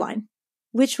number line,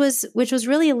 which was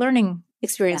really a learning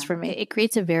experience for me. It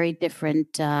creates a very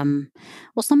different,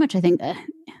 so much, I think,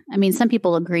 some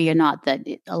people agree or not that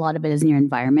a lot of it is in your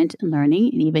environment and learning,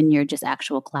 and even your just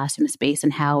actual classroom space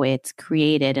and how it's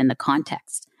created and the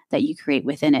context that you create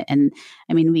within it. And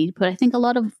we put, I think, a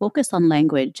lot of focus on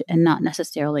language and not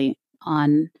necessarily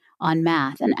on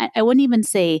math. And I wouldn't even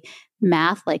say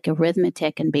math like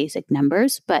arithmetic and basic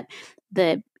numbers, but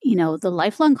the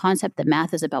lifelong concept that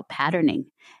math is about patterning,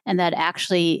 and that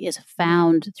actually is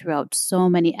found throughout so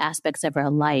many aspects of our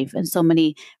life, and so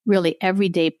many really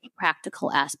everyday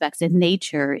practical aspects in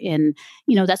nature.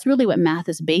 That's really what math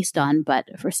is based on.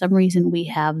 But for some reason, we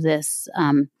have this,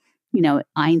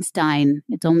 Einstein,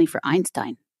 it's only for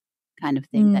Einstein kind of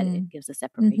thing that it gives a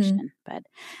separation. But,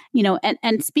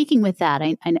 and speaking with that,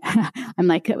 I'm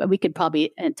like, we could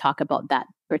probably talk about that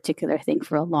particular thing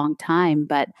for a long time,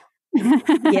 but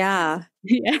yeah.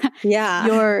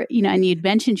 And you'd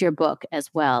mentioned your book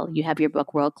as well. You have your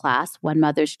book, World Class, One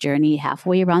Mother's Journey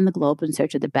Halfway Around the Globe in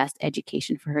Search of the Best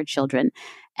Education for Her Children.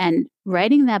 And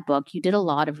writing that book, you did a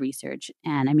lot of research.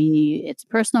 And it's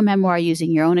personal memoir using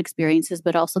your own experiences,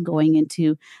 but also going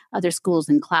into other schools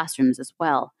and classrooms as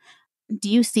well. Do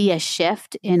you see a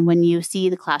shift in when you see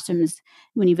the classrooms,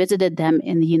 when you visited them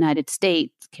in the United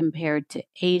States compared to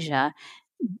Asia?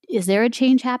 Is there a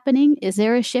change happening? Is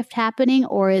there a shift happening,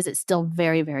 or is it still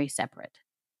very, very separate?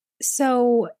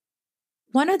 So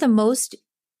one of the most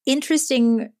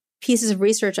interesting pieces of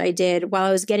research I did while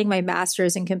I was getting my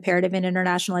master's in comparative and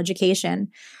international education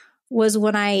was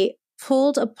when I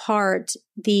pulled apart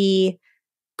the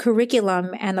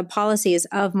curriculum and the policies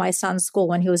of my son's school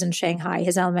when he was in Shanghai,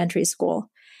 his elementary school.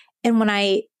 And when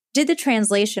I did the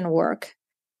translation work,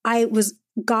 I was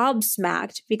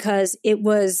gobsmacked because it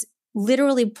was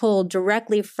literally pulled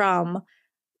directly from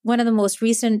one of the most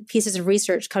recent pieces of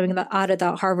research coming out of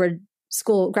the Harvard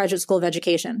Graduate School of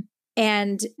Education.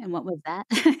 And what was that?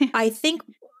 I think,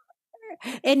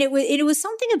 and it was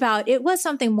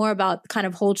something more about kind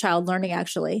of whole child learning,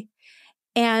 actually.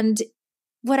 And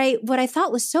what I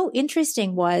thought was so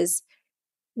interesting was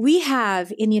we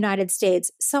have in the United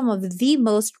States some of the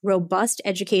most robust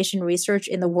education research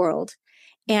in the world.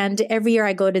 And every year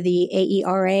I go to the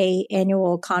AERA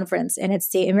annual conference, and it's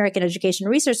the American Education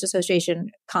Research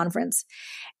Association conference.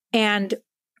 And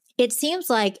it seems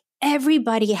like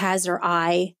everybody has their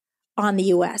eye on the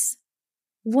US.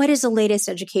 What is the latest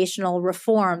educational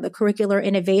reform, the curricular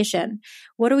innovation?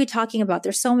 What are we talking about?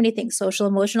 There's so many things: social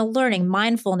emotional learning,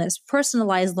 mindfulness,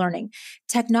 personalized learning,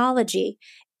 technology.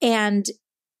 And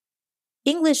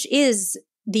English is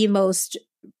the most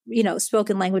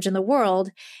spoken language in the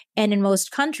world. And in most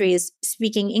countries,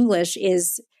 speaking English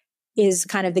is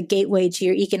kind of the gateway to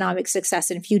your economic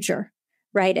success and future,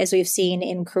 right? As we've seen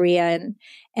in Korea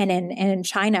and in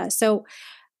China. So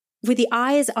with the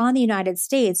eyes on the United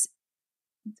States,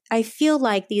 I feel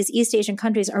like these East Asian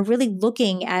countries are really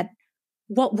looking at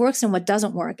what works and what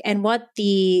doesn't work, and what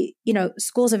the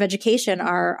schools of education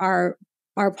are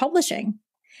publishing.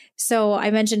 So I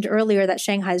mentioned earlier that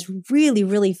Shanghai is really,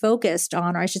 really focused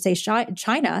on, or I should say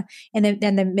China, and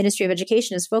the Ministry of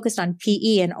Education is focused on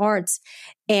PE and arts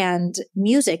and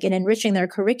music and enriching their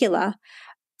curricula.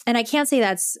 And I can't say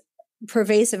that's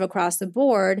pervasive across the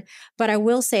board, but I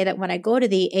will say that when I go to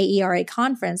the AERA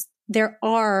conference, there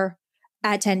are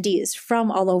attendees from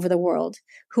all over the world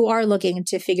who are looking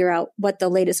to figure out what the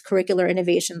latest curricular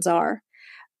innovations are.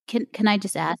 Can I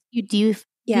just ask you, do you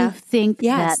think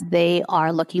that they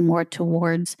are looking more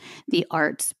towards the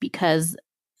arts because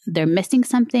they're missing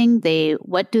something?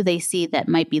 What do they see that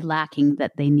might be lacking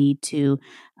that they need to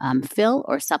fill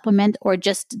or supplement, or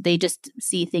they just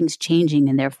see things changing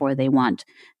and therefore they want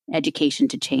education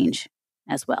to change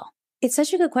as well? It's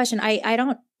such a good question. I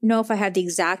don't know if I have the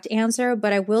exact answer,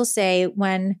 but I will say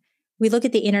when we look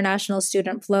at the international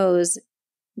student flows,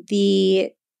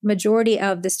 the majority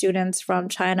of the students from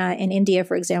China and India,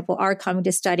 for example, are coming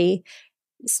to study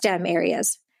STEM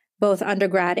areas, both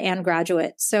undergrad and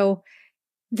graduate. So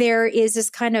there is this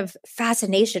kind of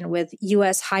fascination with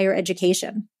U.S. higher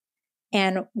education.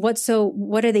 And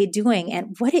what are they doing?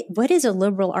 And what is a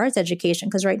liberal arts education?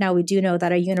 Because right now we do know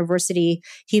that our university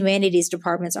humanities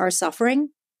departments are suffering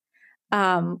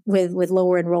with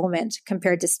lower enrollment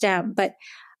compared to STEM. But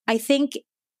I think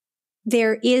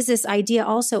there is this idea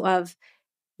also of,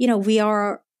 we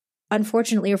are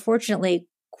unfortunately or fortunately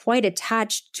quite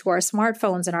attached to our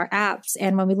smartphones and our apps.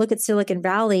 And when we look at Silicon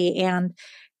Valley and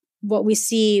what we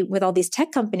see with all these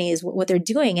tech companies, what they're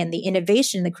doing and the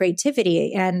innovation, the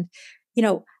creativity, and,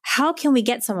 how can we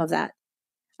get some of that?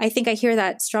 I think I hear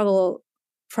that struggle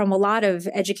from a lot of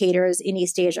educators in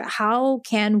East Asia. How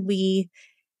can we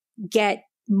get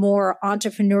more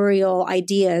entrepreneurial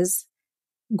ideas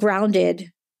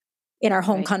grounded in our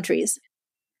home countries?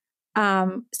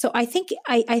 So I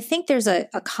think there's a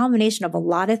combination of a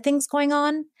lot of things going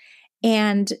on.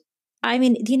 And I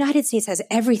mean, the United States has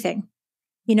everything.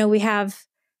 We have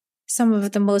some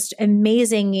of the most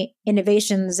amazing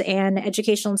innovations and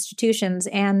educational institutions.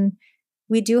 And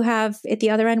we do have, at the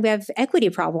other end, we have equity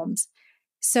problems.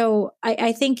 So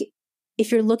I think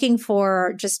if you're looking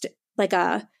for just like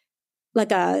a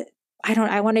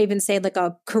I want to even say like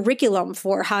a curriculum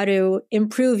for how to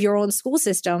improve your own school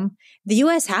system, the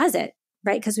US has it,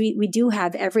 right? Because we do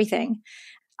have everything.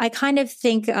 I kind of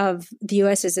think of the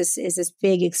US as this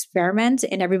big experiment,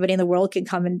 and everybody in the world can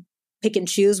come and pick and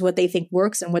choose what they think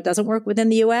works and what doesn't work within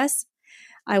the US.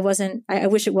 I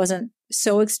wish it wasn't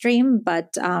so extreme,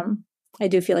 but I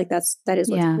do feel like that is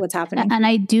what's happening. And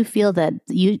I do feel that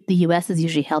the U.S. is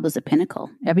usually held as a pinnacle.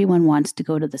 Everyone wants to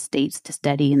go to the States to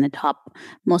study in the top,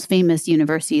 most famous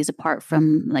universities, apart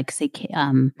from, like, say,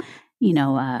 Cambridge,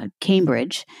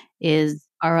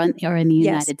 are in the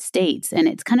United States. And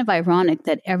it's kind of ironic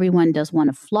that everyone does want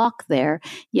to flock there,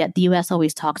 yet the U.S.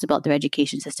 always talks about their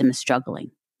education system as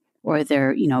struggling, or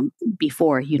their,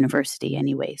 before university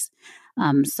anyways.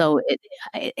 So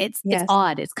it's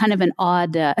odd. It's kind of an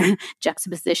odd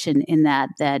juxtaposition in that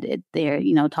they're,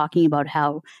 talking about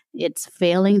how it's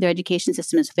failing, their education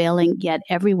system is failing, yet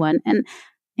everyone, and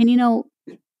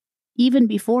even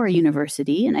before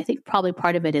university, and I think probably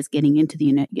part of it is getting into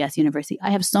the U.S. university.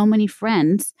 I have so many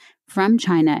friends from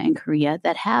China and Korea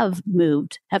that have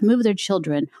moved their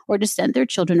children, or just sent their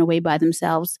children away by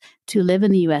themselves to live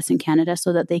in the U.S. and Canada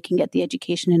so that they can get the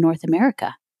education in North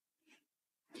America.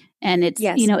 And it's,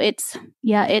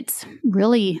 it's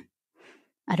really,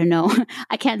 I don't know,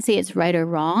 I can't say it's right or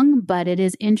wrong, but it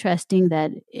is interesting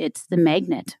that it's the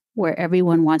magnet where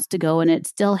everyone wants to go, and it's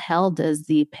still held as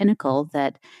the pinnacle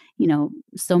that,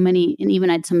 so many, and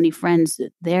even I had so many friends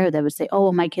there that would say, oh,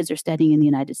 well, my kids are studying in the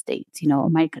United States,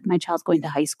 my child's going to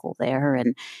high school there.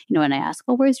 And, and I ask,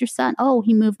 oh, where's your son? Oh,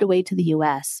 he moved away to the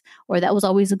US. Or that was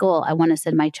always a goal. I want to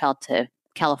send my child to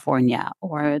California,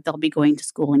 or they'll be going to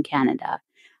school in Canada.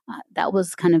 That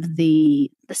was kind of the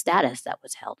status that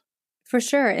was held. For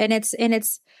sure. And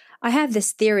I have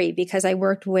this theory because I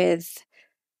worked with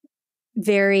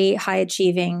very high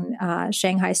achieving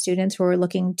Shanghai students who are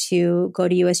looking to go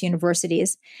to US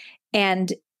universities.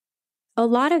 And a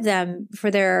lot of them for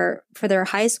their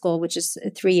high school, which is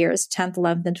 3 years, 10th,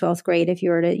 11th, and 12th grade, if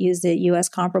you were to use the US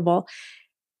comparable,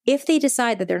 if they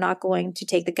decide that they're not going to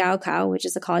take the Gaokao, which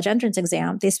is the college entrance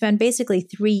exam, they spend basically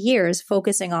 3 years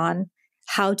focusing on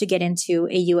how to get into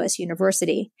a US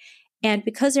university. And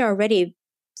because they're already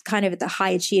kind of at the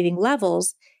high achieving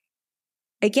levels,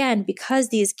 again, because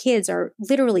these kids are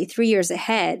literally 3 years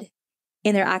ahead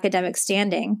in their academic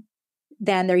standing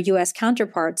than their US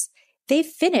counterparts, they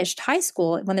finished high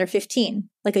school when they're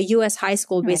 15, like a US high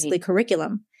school basically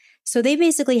curriculum. So they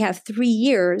basically have 3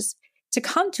 years to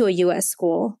come to a US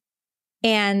school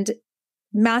and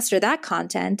master that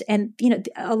content. And,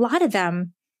 a lot of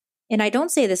them, and I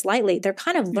don't say this lightly, they're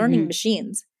kind of learning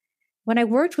machines. When I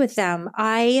worked with them,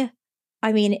 I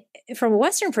mean, from a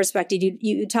Western perspective,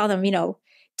 you tell them,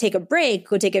 take a break,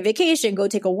 go take a vacation, go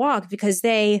take a walk, because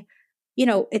they,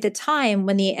 at the time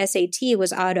when the SAT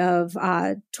was out of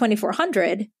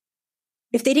 2,400,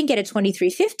 if they didn't get a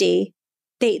 2,350,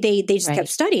 they just kept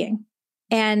studying.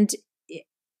 And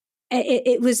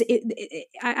listen,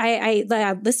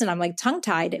 I'm like tongue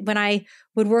tied when I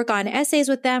would work on essays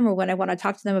with them, or when I want to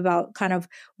talk to them about kind of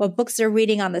what books they're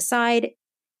reading on the side.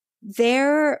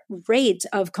 Their rate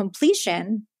of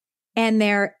completion and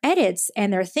their edits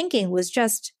and their thinking was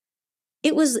just,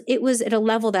 it was at a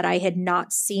level that I had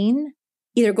not seen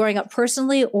either growing up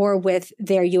personally or with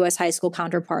their US high school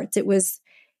counterparts. It was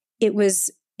very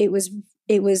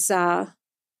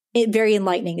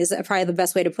enlightening is probably the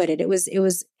best way to put it. It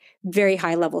was very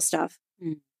high level stuff.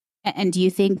 And do you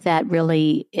think that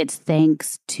really it's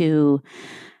thanks to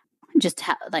just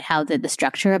how the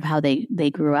structure of how they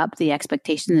grew up, the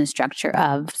expectation and the structure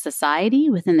of society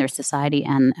within their society,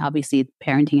 and obviously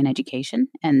parenting and education,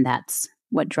 and that's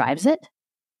what drives it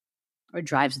or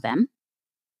drives them?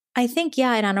 I think,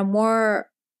 yeah. And on a more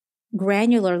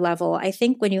granular level, I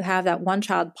think when you have that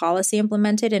one-child policy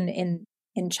implemented in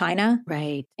China,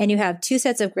 right, and you have 2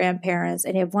 sets of grandparents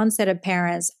and you have 1 set of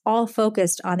parents all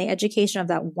focused on the education of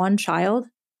that one child,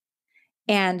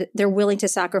 and they're willing to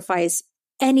sacrifice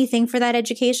anything for that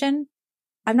education.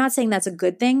 I'm not saying that's a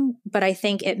good thing, but I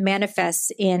think it manifests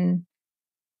in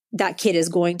that kid is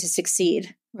going to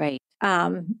succeed. Right.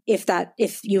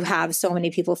 If you have so many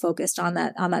people focused on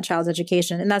that child's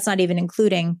education, and that's not even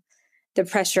including the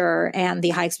pressure and the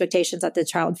high expectations that the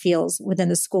child feels within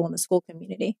the school and the school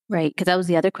community. Right. Because that was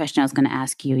the other question I was going to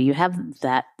ask you. You have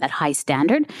that high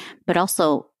standard, but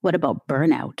also what about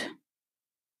burnout?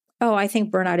 Oh, I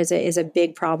think burnout is a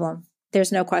big problem.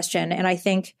 There's no question. And I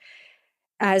think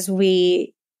I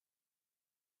feel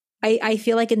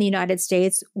like in the United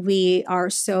States, we are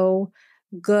so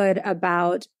good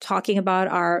about talking about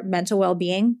our mental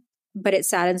well-being, but it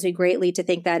saddens me greatly to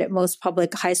think that at most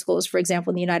public high schools, for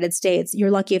example, in the United States, you're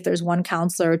lucky if there's one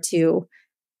counselor to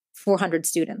 400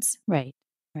 students. Right,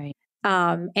 right.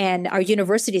 And our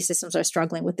university systems are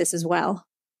struggling with this as well.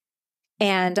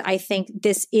 And I think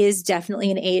this is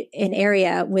definitely an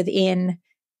area within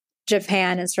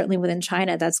Japan and certainly within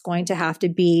China, that's going to have to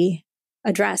be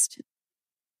addressed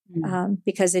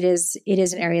because it is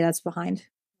an area that's behind.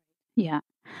 Yeah.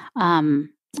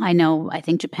 I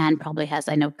think Japan probably has,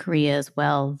 I know Korea as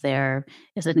well. There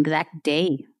is an exact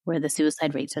day where the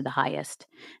suicide rates are the highest.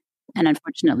 And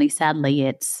unfortunately, sadly,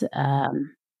 it's,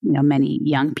 many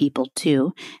young people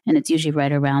too. And it's usually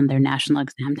right around their national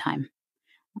exam time,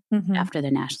 after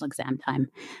their national exam time.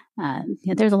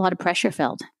 There's a lot of pressure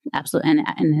felt, absolutely.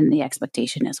 And then the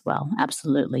expectation as well.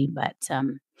 Absolutely. But,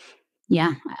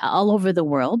 all over the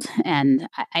world. And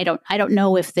I don't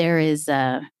know if there is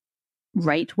a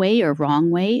right way or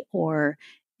wrong way, or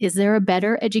is there a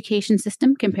better education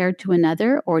system compared to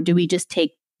another, or do we just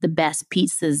take the best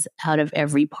pieces out of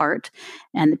every part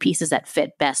and the pieces that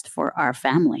fit best for our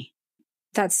family?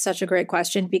 That's such a great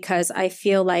question, because I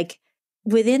feel like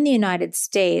within the United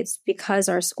States, because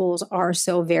our schools are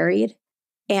so varied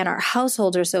and our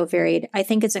households are so varied, I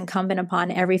think it's incumbent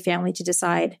upon every family to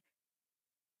decide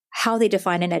how they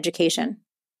define an education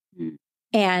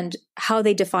and how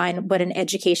they define what an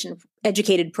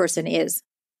educated person is.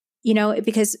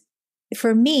 Because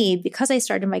for me, because I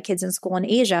started my kids in school in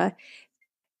Asia,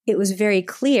 it was very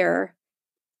clear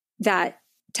that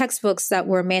textbooks that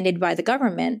were mandated by the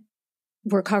government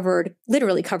were covered,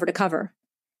 literally cover to cover.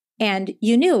 And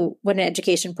you knew what an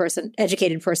educated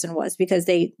person was because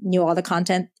they knew all the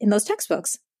content in those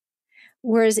textbooks.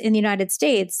 Whereas in the United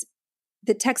States,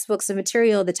 the textbooks, the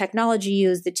material, the technology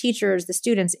used, the teachers, the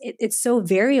students, it's so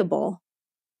variable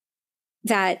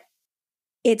that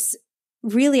it's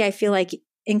really, I feel like,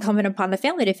 incumbent upon the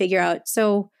family to figure out,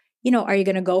 so, are you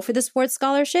going to go for the sports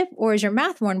scholarship, or is your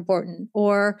math more important?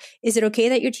 Or is it okay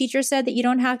that your teacher said that you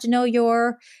don't have to know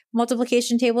your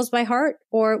multiplication tables by heart?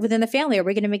 Or within the family, are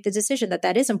we going to make the decision that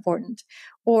that is important?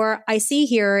 Or I see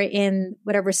here in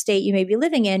whatever state you may be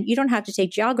living in, you don't have to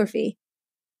take geography.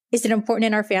 Is it important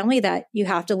in our family that you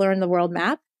have to learn the world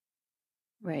map?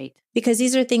 Right. Because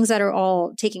these are things that are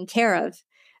all taken care of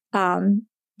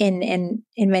in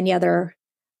many other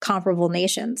comparable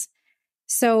nations.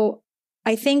 So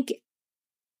I think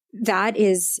that's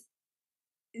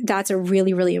a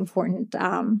really, really important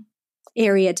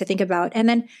area to think about. And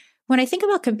then when I think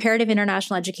about comparative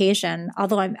international education,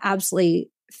 although I'm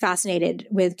absolutely fascinated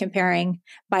with comparing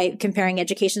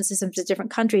education systems to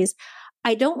different countries,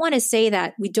 I don't want to say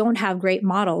that we don't have great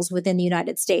models within the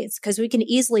United States, because we can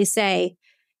easily say,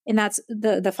 and that's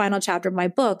the final chapter of my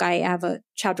book. I have a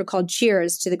chapter called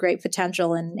Cheers to the Great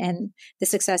Potential and the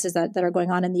successes that are going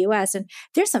on in the US. And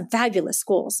there's some fabulous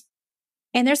schools,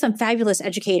 and there's some fabulous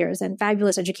educators and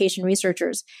fabulous education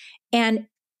researchers. And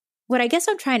what I guess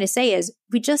I'm trying to say is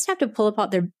we just have to pull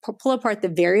apart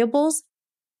the variables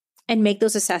and make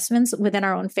those assessments within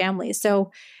our own families.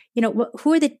 So,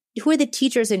 who are the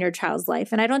teachers in your child's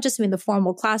life? And I don't just mean the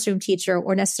formal classroom teacher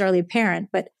or necessarily a parent,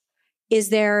 but is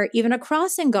there even a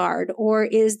crossing guard, or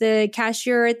is the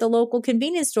cashier at the local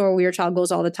convenience store where your child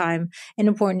goes all the time an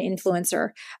important influencer?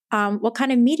 What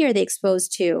kind of media are they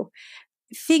exposed to?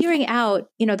 Figuring out,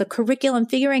 the curriculum,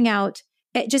 figuring out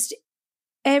just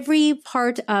every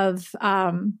part of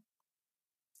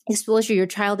exposure your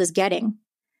child is getting.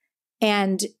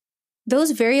 And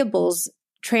those variables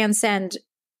transcend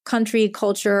country,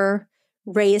 culture,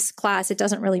 race, class. It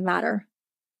doesn't really matter.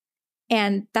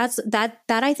 And that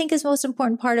I think is the most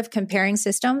important part of comparing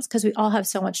systems, because we all have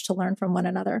so much to learn from one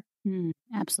another.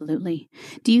 Absolutely.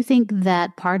 Do you think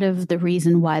that part of the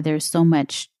reason why there's so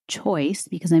much choice,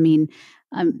 because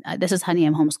this is Honey,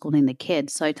 I'm homeschooling the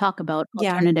kids. So I talk about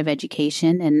alternative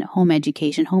education and home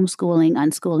education, homeschooling,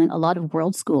 unschooling. A lot of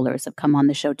world schoolers have come on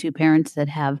the show too, parents that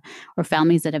have, or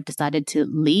families that have decided to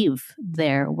leave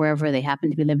wherever they happen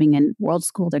to be living and world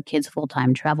school their kids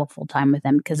full-time, travel full-time with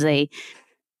them, because they,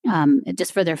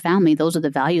 just for their family, those are the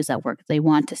values at work. They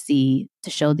want to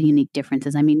show the unique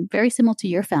differences. Very similar to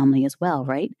your family as well,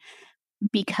 right?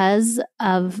 Because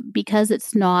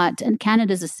it's not, and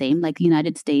Canada's the same, like the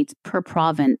United States, per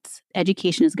province,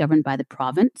 education is governed by the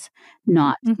province,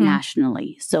 not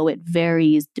nationally. So it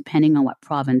varies depending on what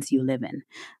province you live in.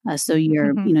 So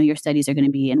your studies are going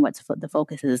to be, and what's the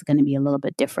focus is going to be a little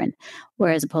bit different.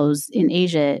 Whereas opposed in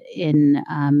Asia, in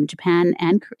Japan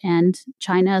and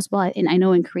China as well, and I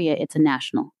know in Korea it's a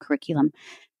national curriculum.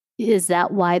 Is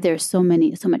that why there's so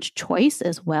much choice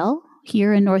as well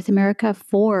here in North America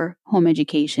for home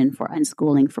education, for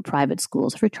unschooling, for private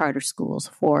schools, for charter schools,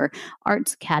 for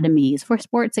arts academies, for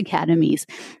sports academies,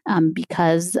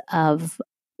 because of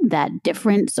that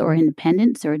difference or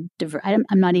independence or I'm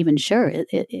not even sure.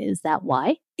 Is that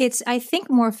why? It's, I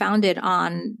think, more founded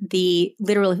on the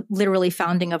literally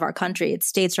founding of our country. It's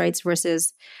states' rights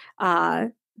versus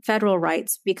federal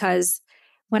rights, because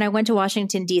when I went to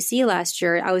Washington, D.C. last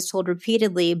year, I was told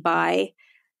repeatedly by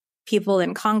people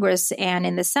in Congress and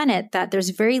in the Senate that there's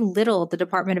very little the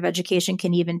Department of Education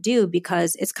can even do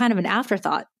because it's kind of an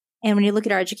afterthought. And when you look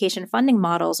at our education funding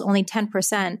models, only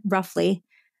 10% roughly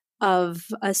of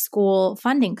a school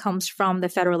funding comes from the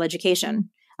federal education,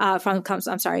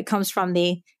 comes from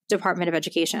the Department of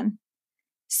Education.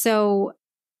 So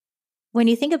when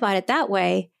you think about it that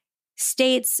way,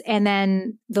 states and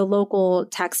then the local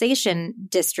taxation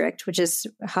district, which is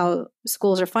how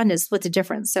schools are funded, split the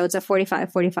difference. So it's a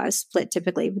 45-45 split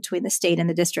typically between the state and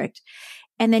the district.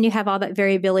 And then you have all that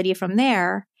variability from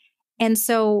there. And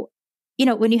so,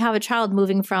 when you have a child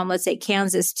moving from, let's say,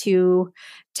 Kansas to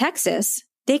Texas,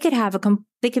 they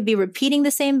could be repeating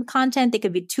the same content. They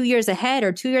could be 2 years ahead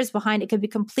or 2 years behind. It could be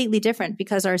completely different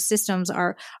because our system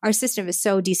is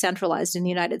so decentralized in the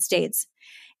United States.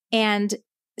 And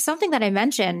something that I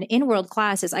mentioned in world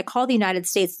class is I call the United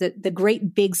States the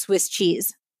great big Swiss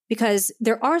cheese because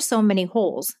there are so many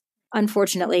holes,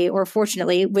 unfortunately or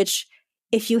fortunately, which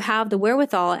if you have the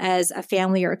wherewithal as a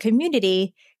family or a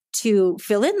community to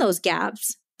fill in those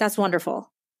gaps, that's wonderful.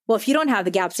 Well, if you don't have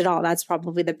the gaps at all, that's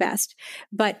probably the best.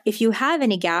 But if you have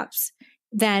any gaps,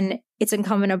 then it's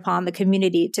incumbent upon the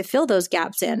community to fill those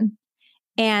gaps in.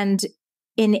 And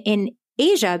in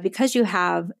Asia, because you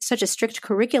have such a strict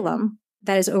curriculum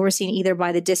that is overseen either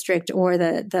by the district or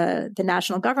the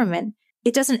national government,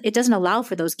 it doesn't allow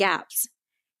for those gaps.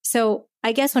 So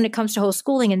I guess when it comes to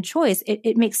homeschooling and choice,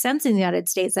 it makes sense in the United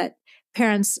States that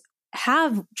parents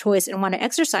have choice and want to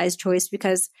exercise choice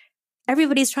because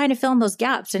everybody's trying to fill in those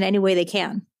gaps in any way they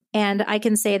can. And I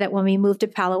can say that when we moved to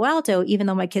Palo Alto, even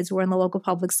though my kids were in the local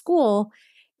public school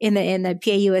in the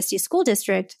PAUSD school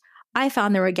district, I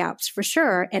found there were gaps for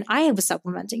sure. And I was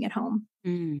supplementing at home.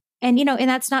 Mm. And, and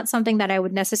that's not something that I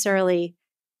would necessarily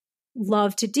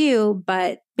love to do,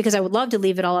 but because I would love to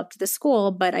leave it all up to the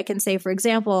school. But I can say, for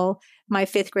example, my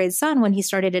 5th grade son, when he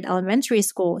started at elementary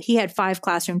school, he had 5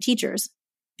 classroom teachers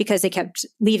because they kept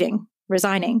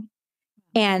resigning.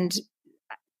 And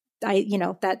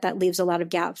that leaves a lot of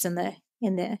gaps in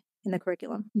the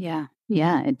curriculum. Yeah,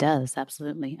 it does.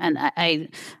 Absolutely. And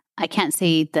I can't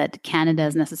say that Canada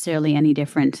is necessarily any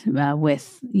different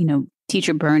with,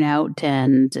 teacher burnout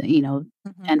and,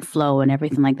 and flow and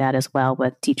everything like that as well,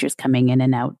 with teachers coming in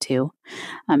and out too.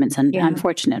 It's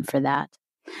unfortunate for that.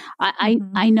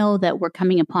 I know that we're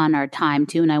coming upon our time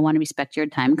too, and I want to respect your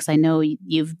time because I know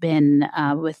you've been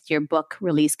with your book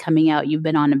release coming out. You've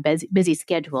been on a busy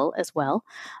schedule as well.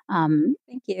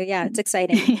 Thank you. Yeah, it's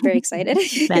exciting. Very excited.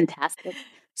 Fantastic.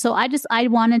 So I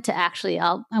wanted to actually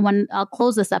I'll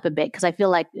close this up a bit because I feel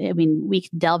like we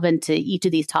could delve into each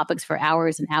of these topics for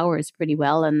hours and hours pretty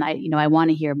well, and I want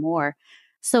to hear more.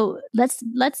 So let's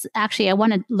actually, I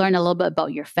want to learn a little bit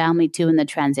about your family too and the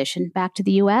transition back to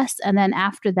the U.S. And then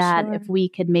after that, If we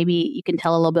could, maybe you can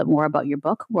tell a little bit more about your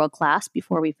book, World Class,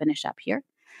 before we finish up here.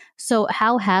 So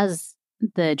how has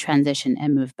the transition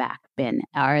and move back been?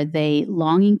 Are they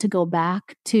longing to go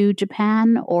back to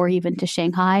Japan or even to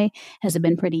Shanghai? Has it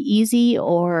been pretty easy,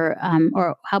 or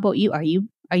how about you? Are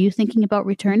you thinking about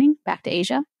returning back to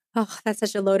Asia? Oh, that's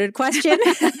such a loaded question.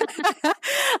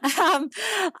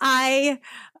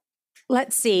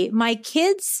 Let's see. My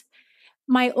kids,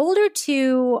 my older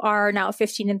 2 are now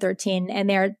 15 and 13, and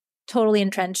they're totally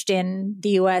entrenched in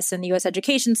the U.S. and the U.S.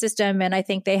 education system. And I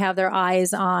think they have their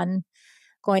eyes on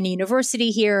going to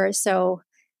university here. So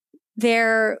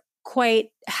they're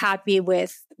quite happy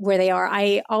with where they are.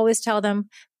 I always tell them,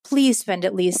 please spend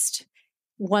at least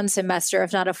one semester,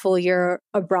 if not a full year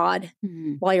abroad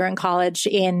while you're in college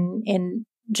in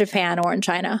Japan or in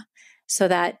China, so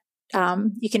that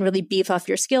you can really beef up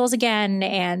your skills again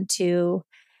and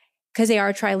because they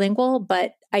are trilingual,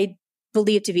 but I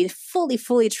believe to be fully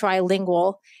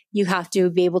trilingual, you have to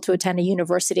be able to attend a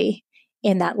university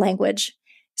in that language.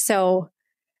 So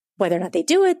whether or not they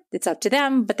do it, it's up to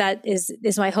them, but that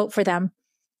is my hope for them.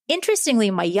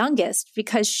 Interestingly, my youngest,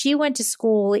 because she went to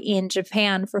school in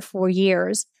Japan for 4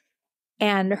 years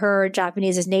and her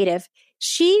Japanese is native,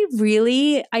 she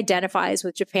really identifies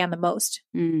with Japan the most.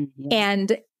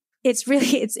 And it's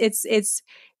really, it's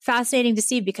fascinating to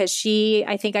see because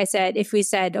I think I said, if we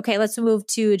said, okay, let's move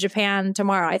to Japan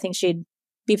tomorrow, I think she'd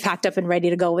be packed up and ready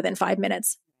to go within 5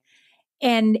 minutes.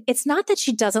 And it's not that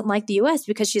she doesn't like the US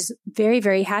because she's very,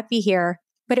 very happy here,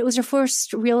 but it was her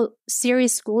first real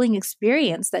serious schooling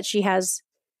experience that she has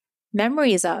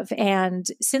memories of. And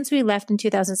since we left in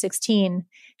 2016,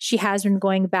 she has been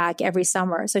going back every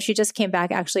summer. So she just came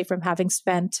back actually from having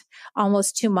spent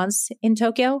almost 2 months in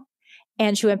Tokyo.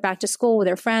 And she went back to school with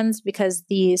her friends because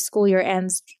the school year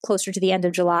ends closer to the end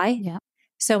of July. Yeah.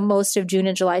 So most of June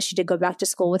and July, she did go back to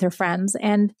school with her friends.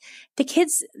 And the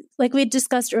kids, like we had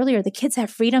discussed earlier, the kids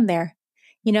have freedom there.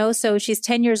 So she's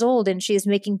 10 years old and she's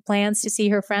making plans to see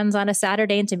her friends on a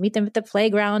Saturday and to meet them at the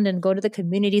playground and go to the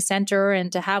community center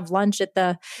and to have lunch at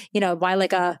the, buy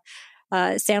like a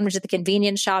sandwich at the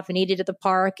convenience shop and eat it at the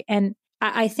park. And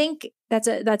I think that's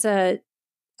a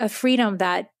freedom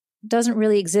that doesn't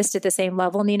really exist at the same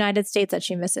level in the United States that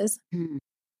she misses.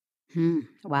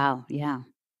 Wow. Yeah.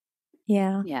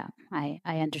 Yeah. Yeah. I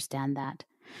understand that.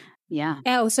 Yeah.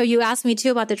 Oh, so you asked me too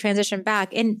about the transition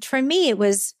back. And for me, it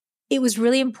was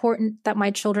really important that my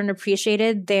children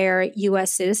appreciated their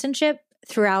U.S. citizenship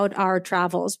throughout our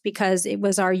travels, because it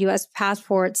was our U.S.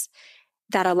 passports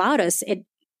that allowed us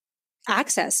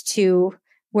access to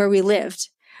where we lived.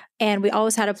 And we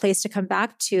always had a place to come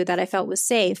back to that I felt was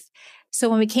safe. So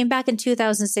when we came back in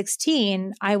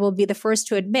 2016, I will be the first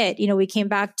to admit, we came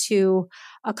back to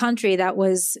a country that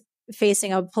was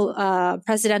facing a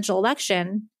presidential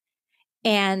election,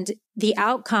 and the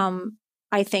outcome,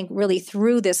 I think, really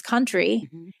threw this country.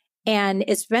 Mm-hmm. And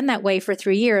it's been that way for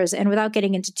 3 years. And without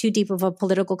getting into too deep of a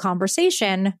political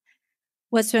conversation,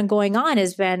 what's been going on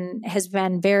has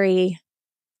been very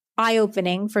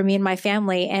eye-opening for me and my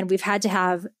family. And we've had to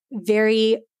have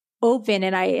very open,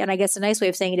 and I guess a nice way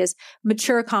of saying it is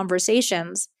mature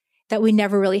conversations that we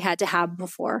never really had to have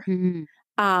before. Mm-hmm.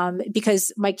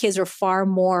 Because my kids are far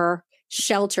more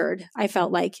sheltered, I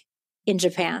felt like, in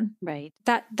Japan. Right.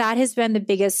 That has been the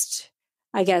biggest,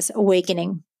 I guess,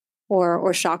 awakening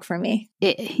or shock for me.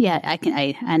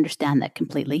 I understand that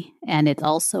completely. And it's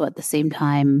also at the same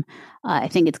time, I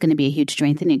think it's going to be a huge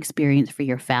strengthening experience for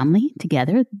your family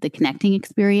together, the connecting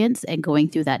experience and going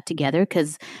through that together.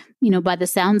 Because, by the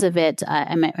sounds of it,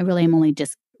 I really am only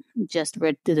just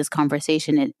read through this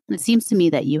conversation. It seems to me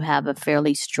that you have a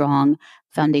fairly strong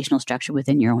foundational structure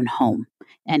within your own home.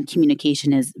 And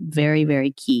communication is very,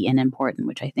 very key and important,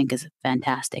 which I think is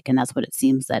fantastic. And that's what it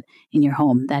seems that in your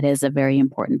home, that is a very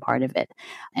important part of it.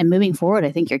 And moving forward,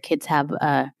 I think your kids have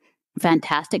a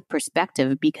fantastic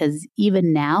perspective, because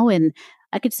even now, and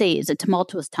I could say it's a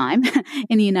tumultuous time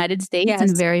in the United States. Yes.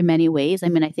 In very many ways. I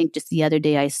mean, I think just the other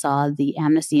day I saw the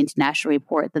Amnesty International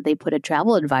report that they put a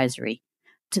travel advisory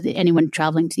to anyone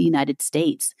traveling to the United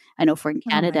States. I know for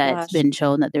Canada, it's been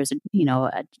shown that there's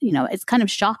it's kind of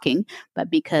shocking, but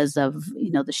because of,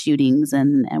 the shootings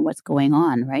and what's going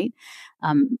on, right?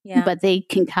 But they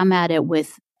can come at it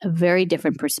with a very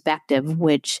different perspective,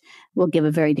 which will give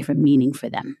a very different meaning for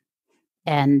them.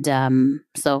 And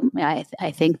so I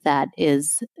think that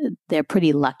they're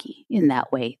pretty lucky in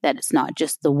that way, that it's not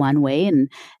just the one way, and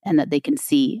that they can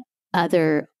see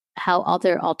how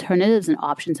other alternatives and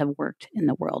options have worked in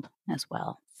the world as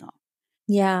well. So,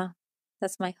 yeah,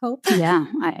 that's my hope. Well,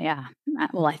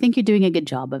 I think you're doing a good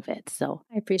job of it. So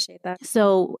I appreciate that.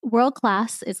 So World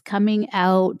Class is coming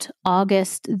out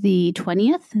August the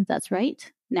 20th. That's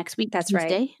right. Next week. That's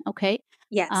Tuesday. Right. Okay.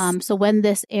 Yes. So when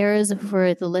this airs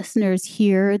for the listeners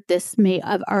here, this may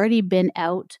have already been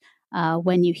out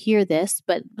when you hear this,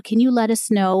 but can you let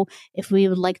us know if we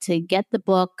would like to get the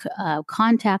book,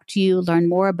 contact you, learn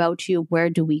more about you, where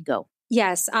do we go?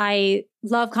 Yes, I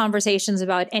love conversations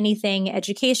about anything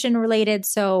education related.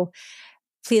 So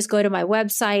please go to my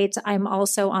website. I'm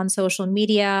also on social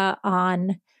media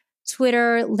on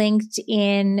Twitter,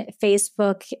 LinkedIn,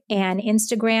 Facebook, and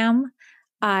Instagram.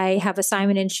 I have a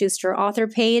Simon & Schuster author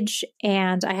page,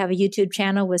 and I have a YouTube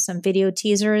channel with some video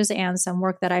teasers and some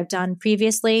work that I've done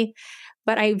previously.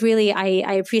 But I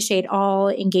appreciate all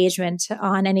engagement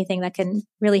on anything that can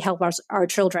really help our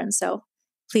children. So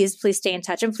please stay in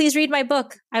touch, and please read my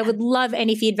book. I would love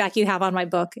any feedback you have on my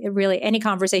book. Any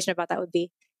conversation about that would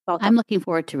be welcome. I'm looking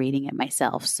forward to reading it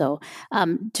myself. So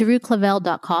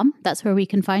TeruClavel.com, that's where we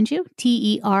can find you.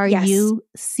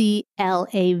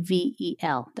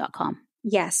 TeruClavel.com.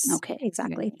 Yes. Okay.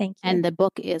 Exactly. Thank you. And the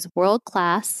book is World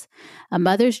Class, A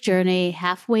Mother's Journey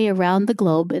Halfway Around the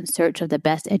Globe in Search of the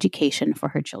Best Education for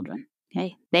Her Children.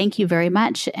 Okay. Thank you very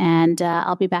much. And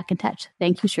I'll be back in touch.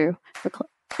 Thank you, Cheru.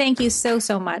 Thank you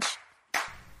so much.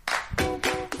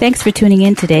 Thanks for tuning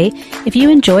in today. If you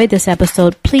enjoyed this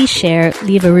episode, please share,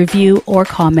 leave a review or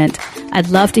comment. I'd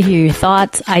love to hear your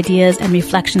thoughts, ideas, and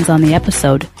reflections on the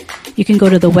episode. You can go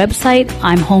to the website,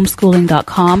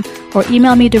 imhomeschooling.com, or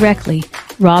email me directly,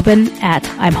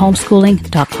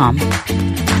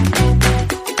 robin@imhomeschooling.com.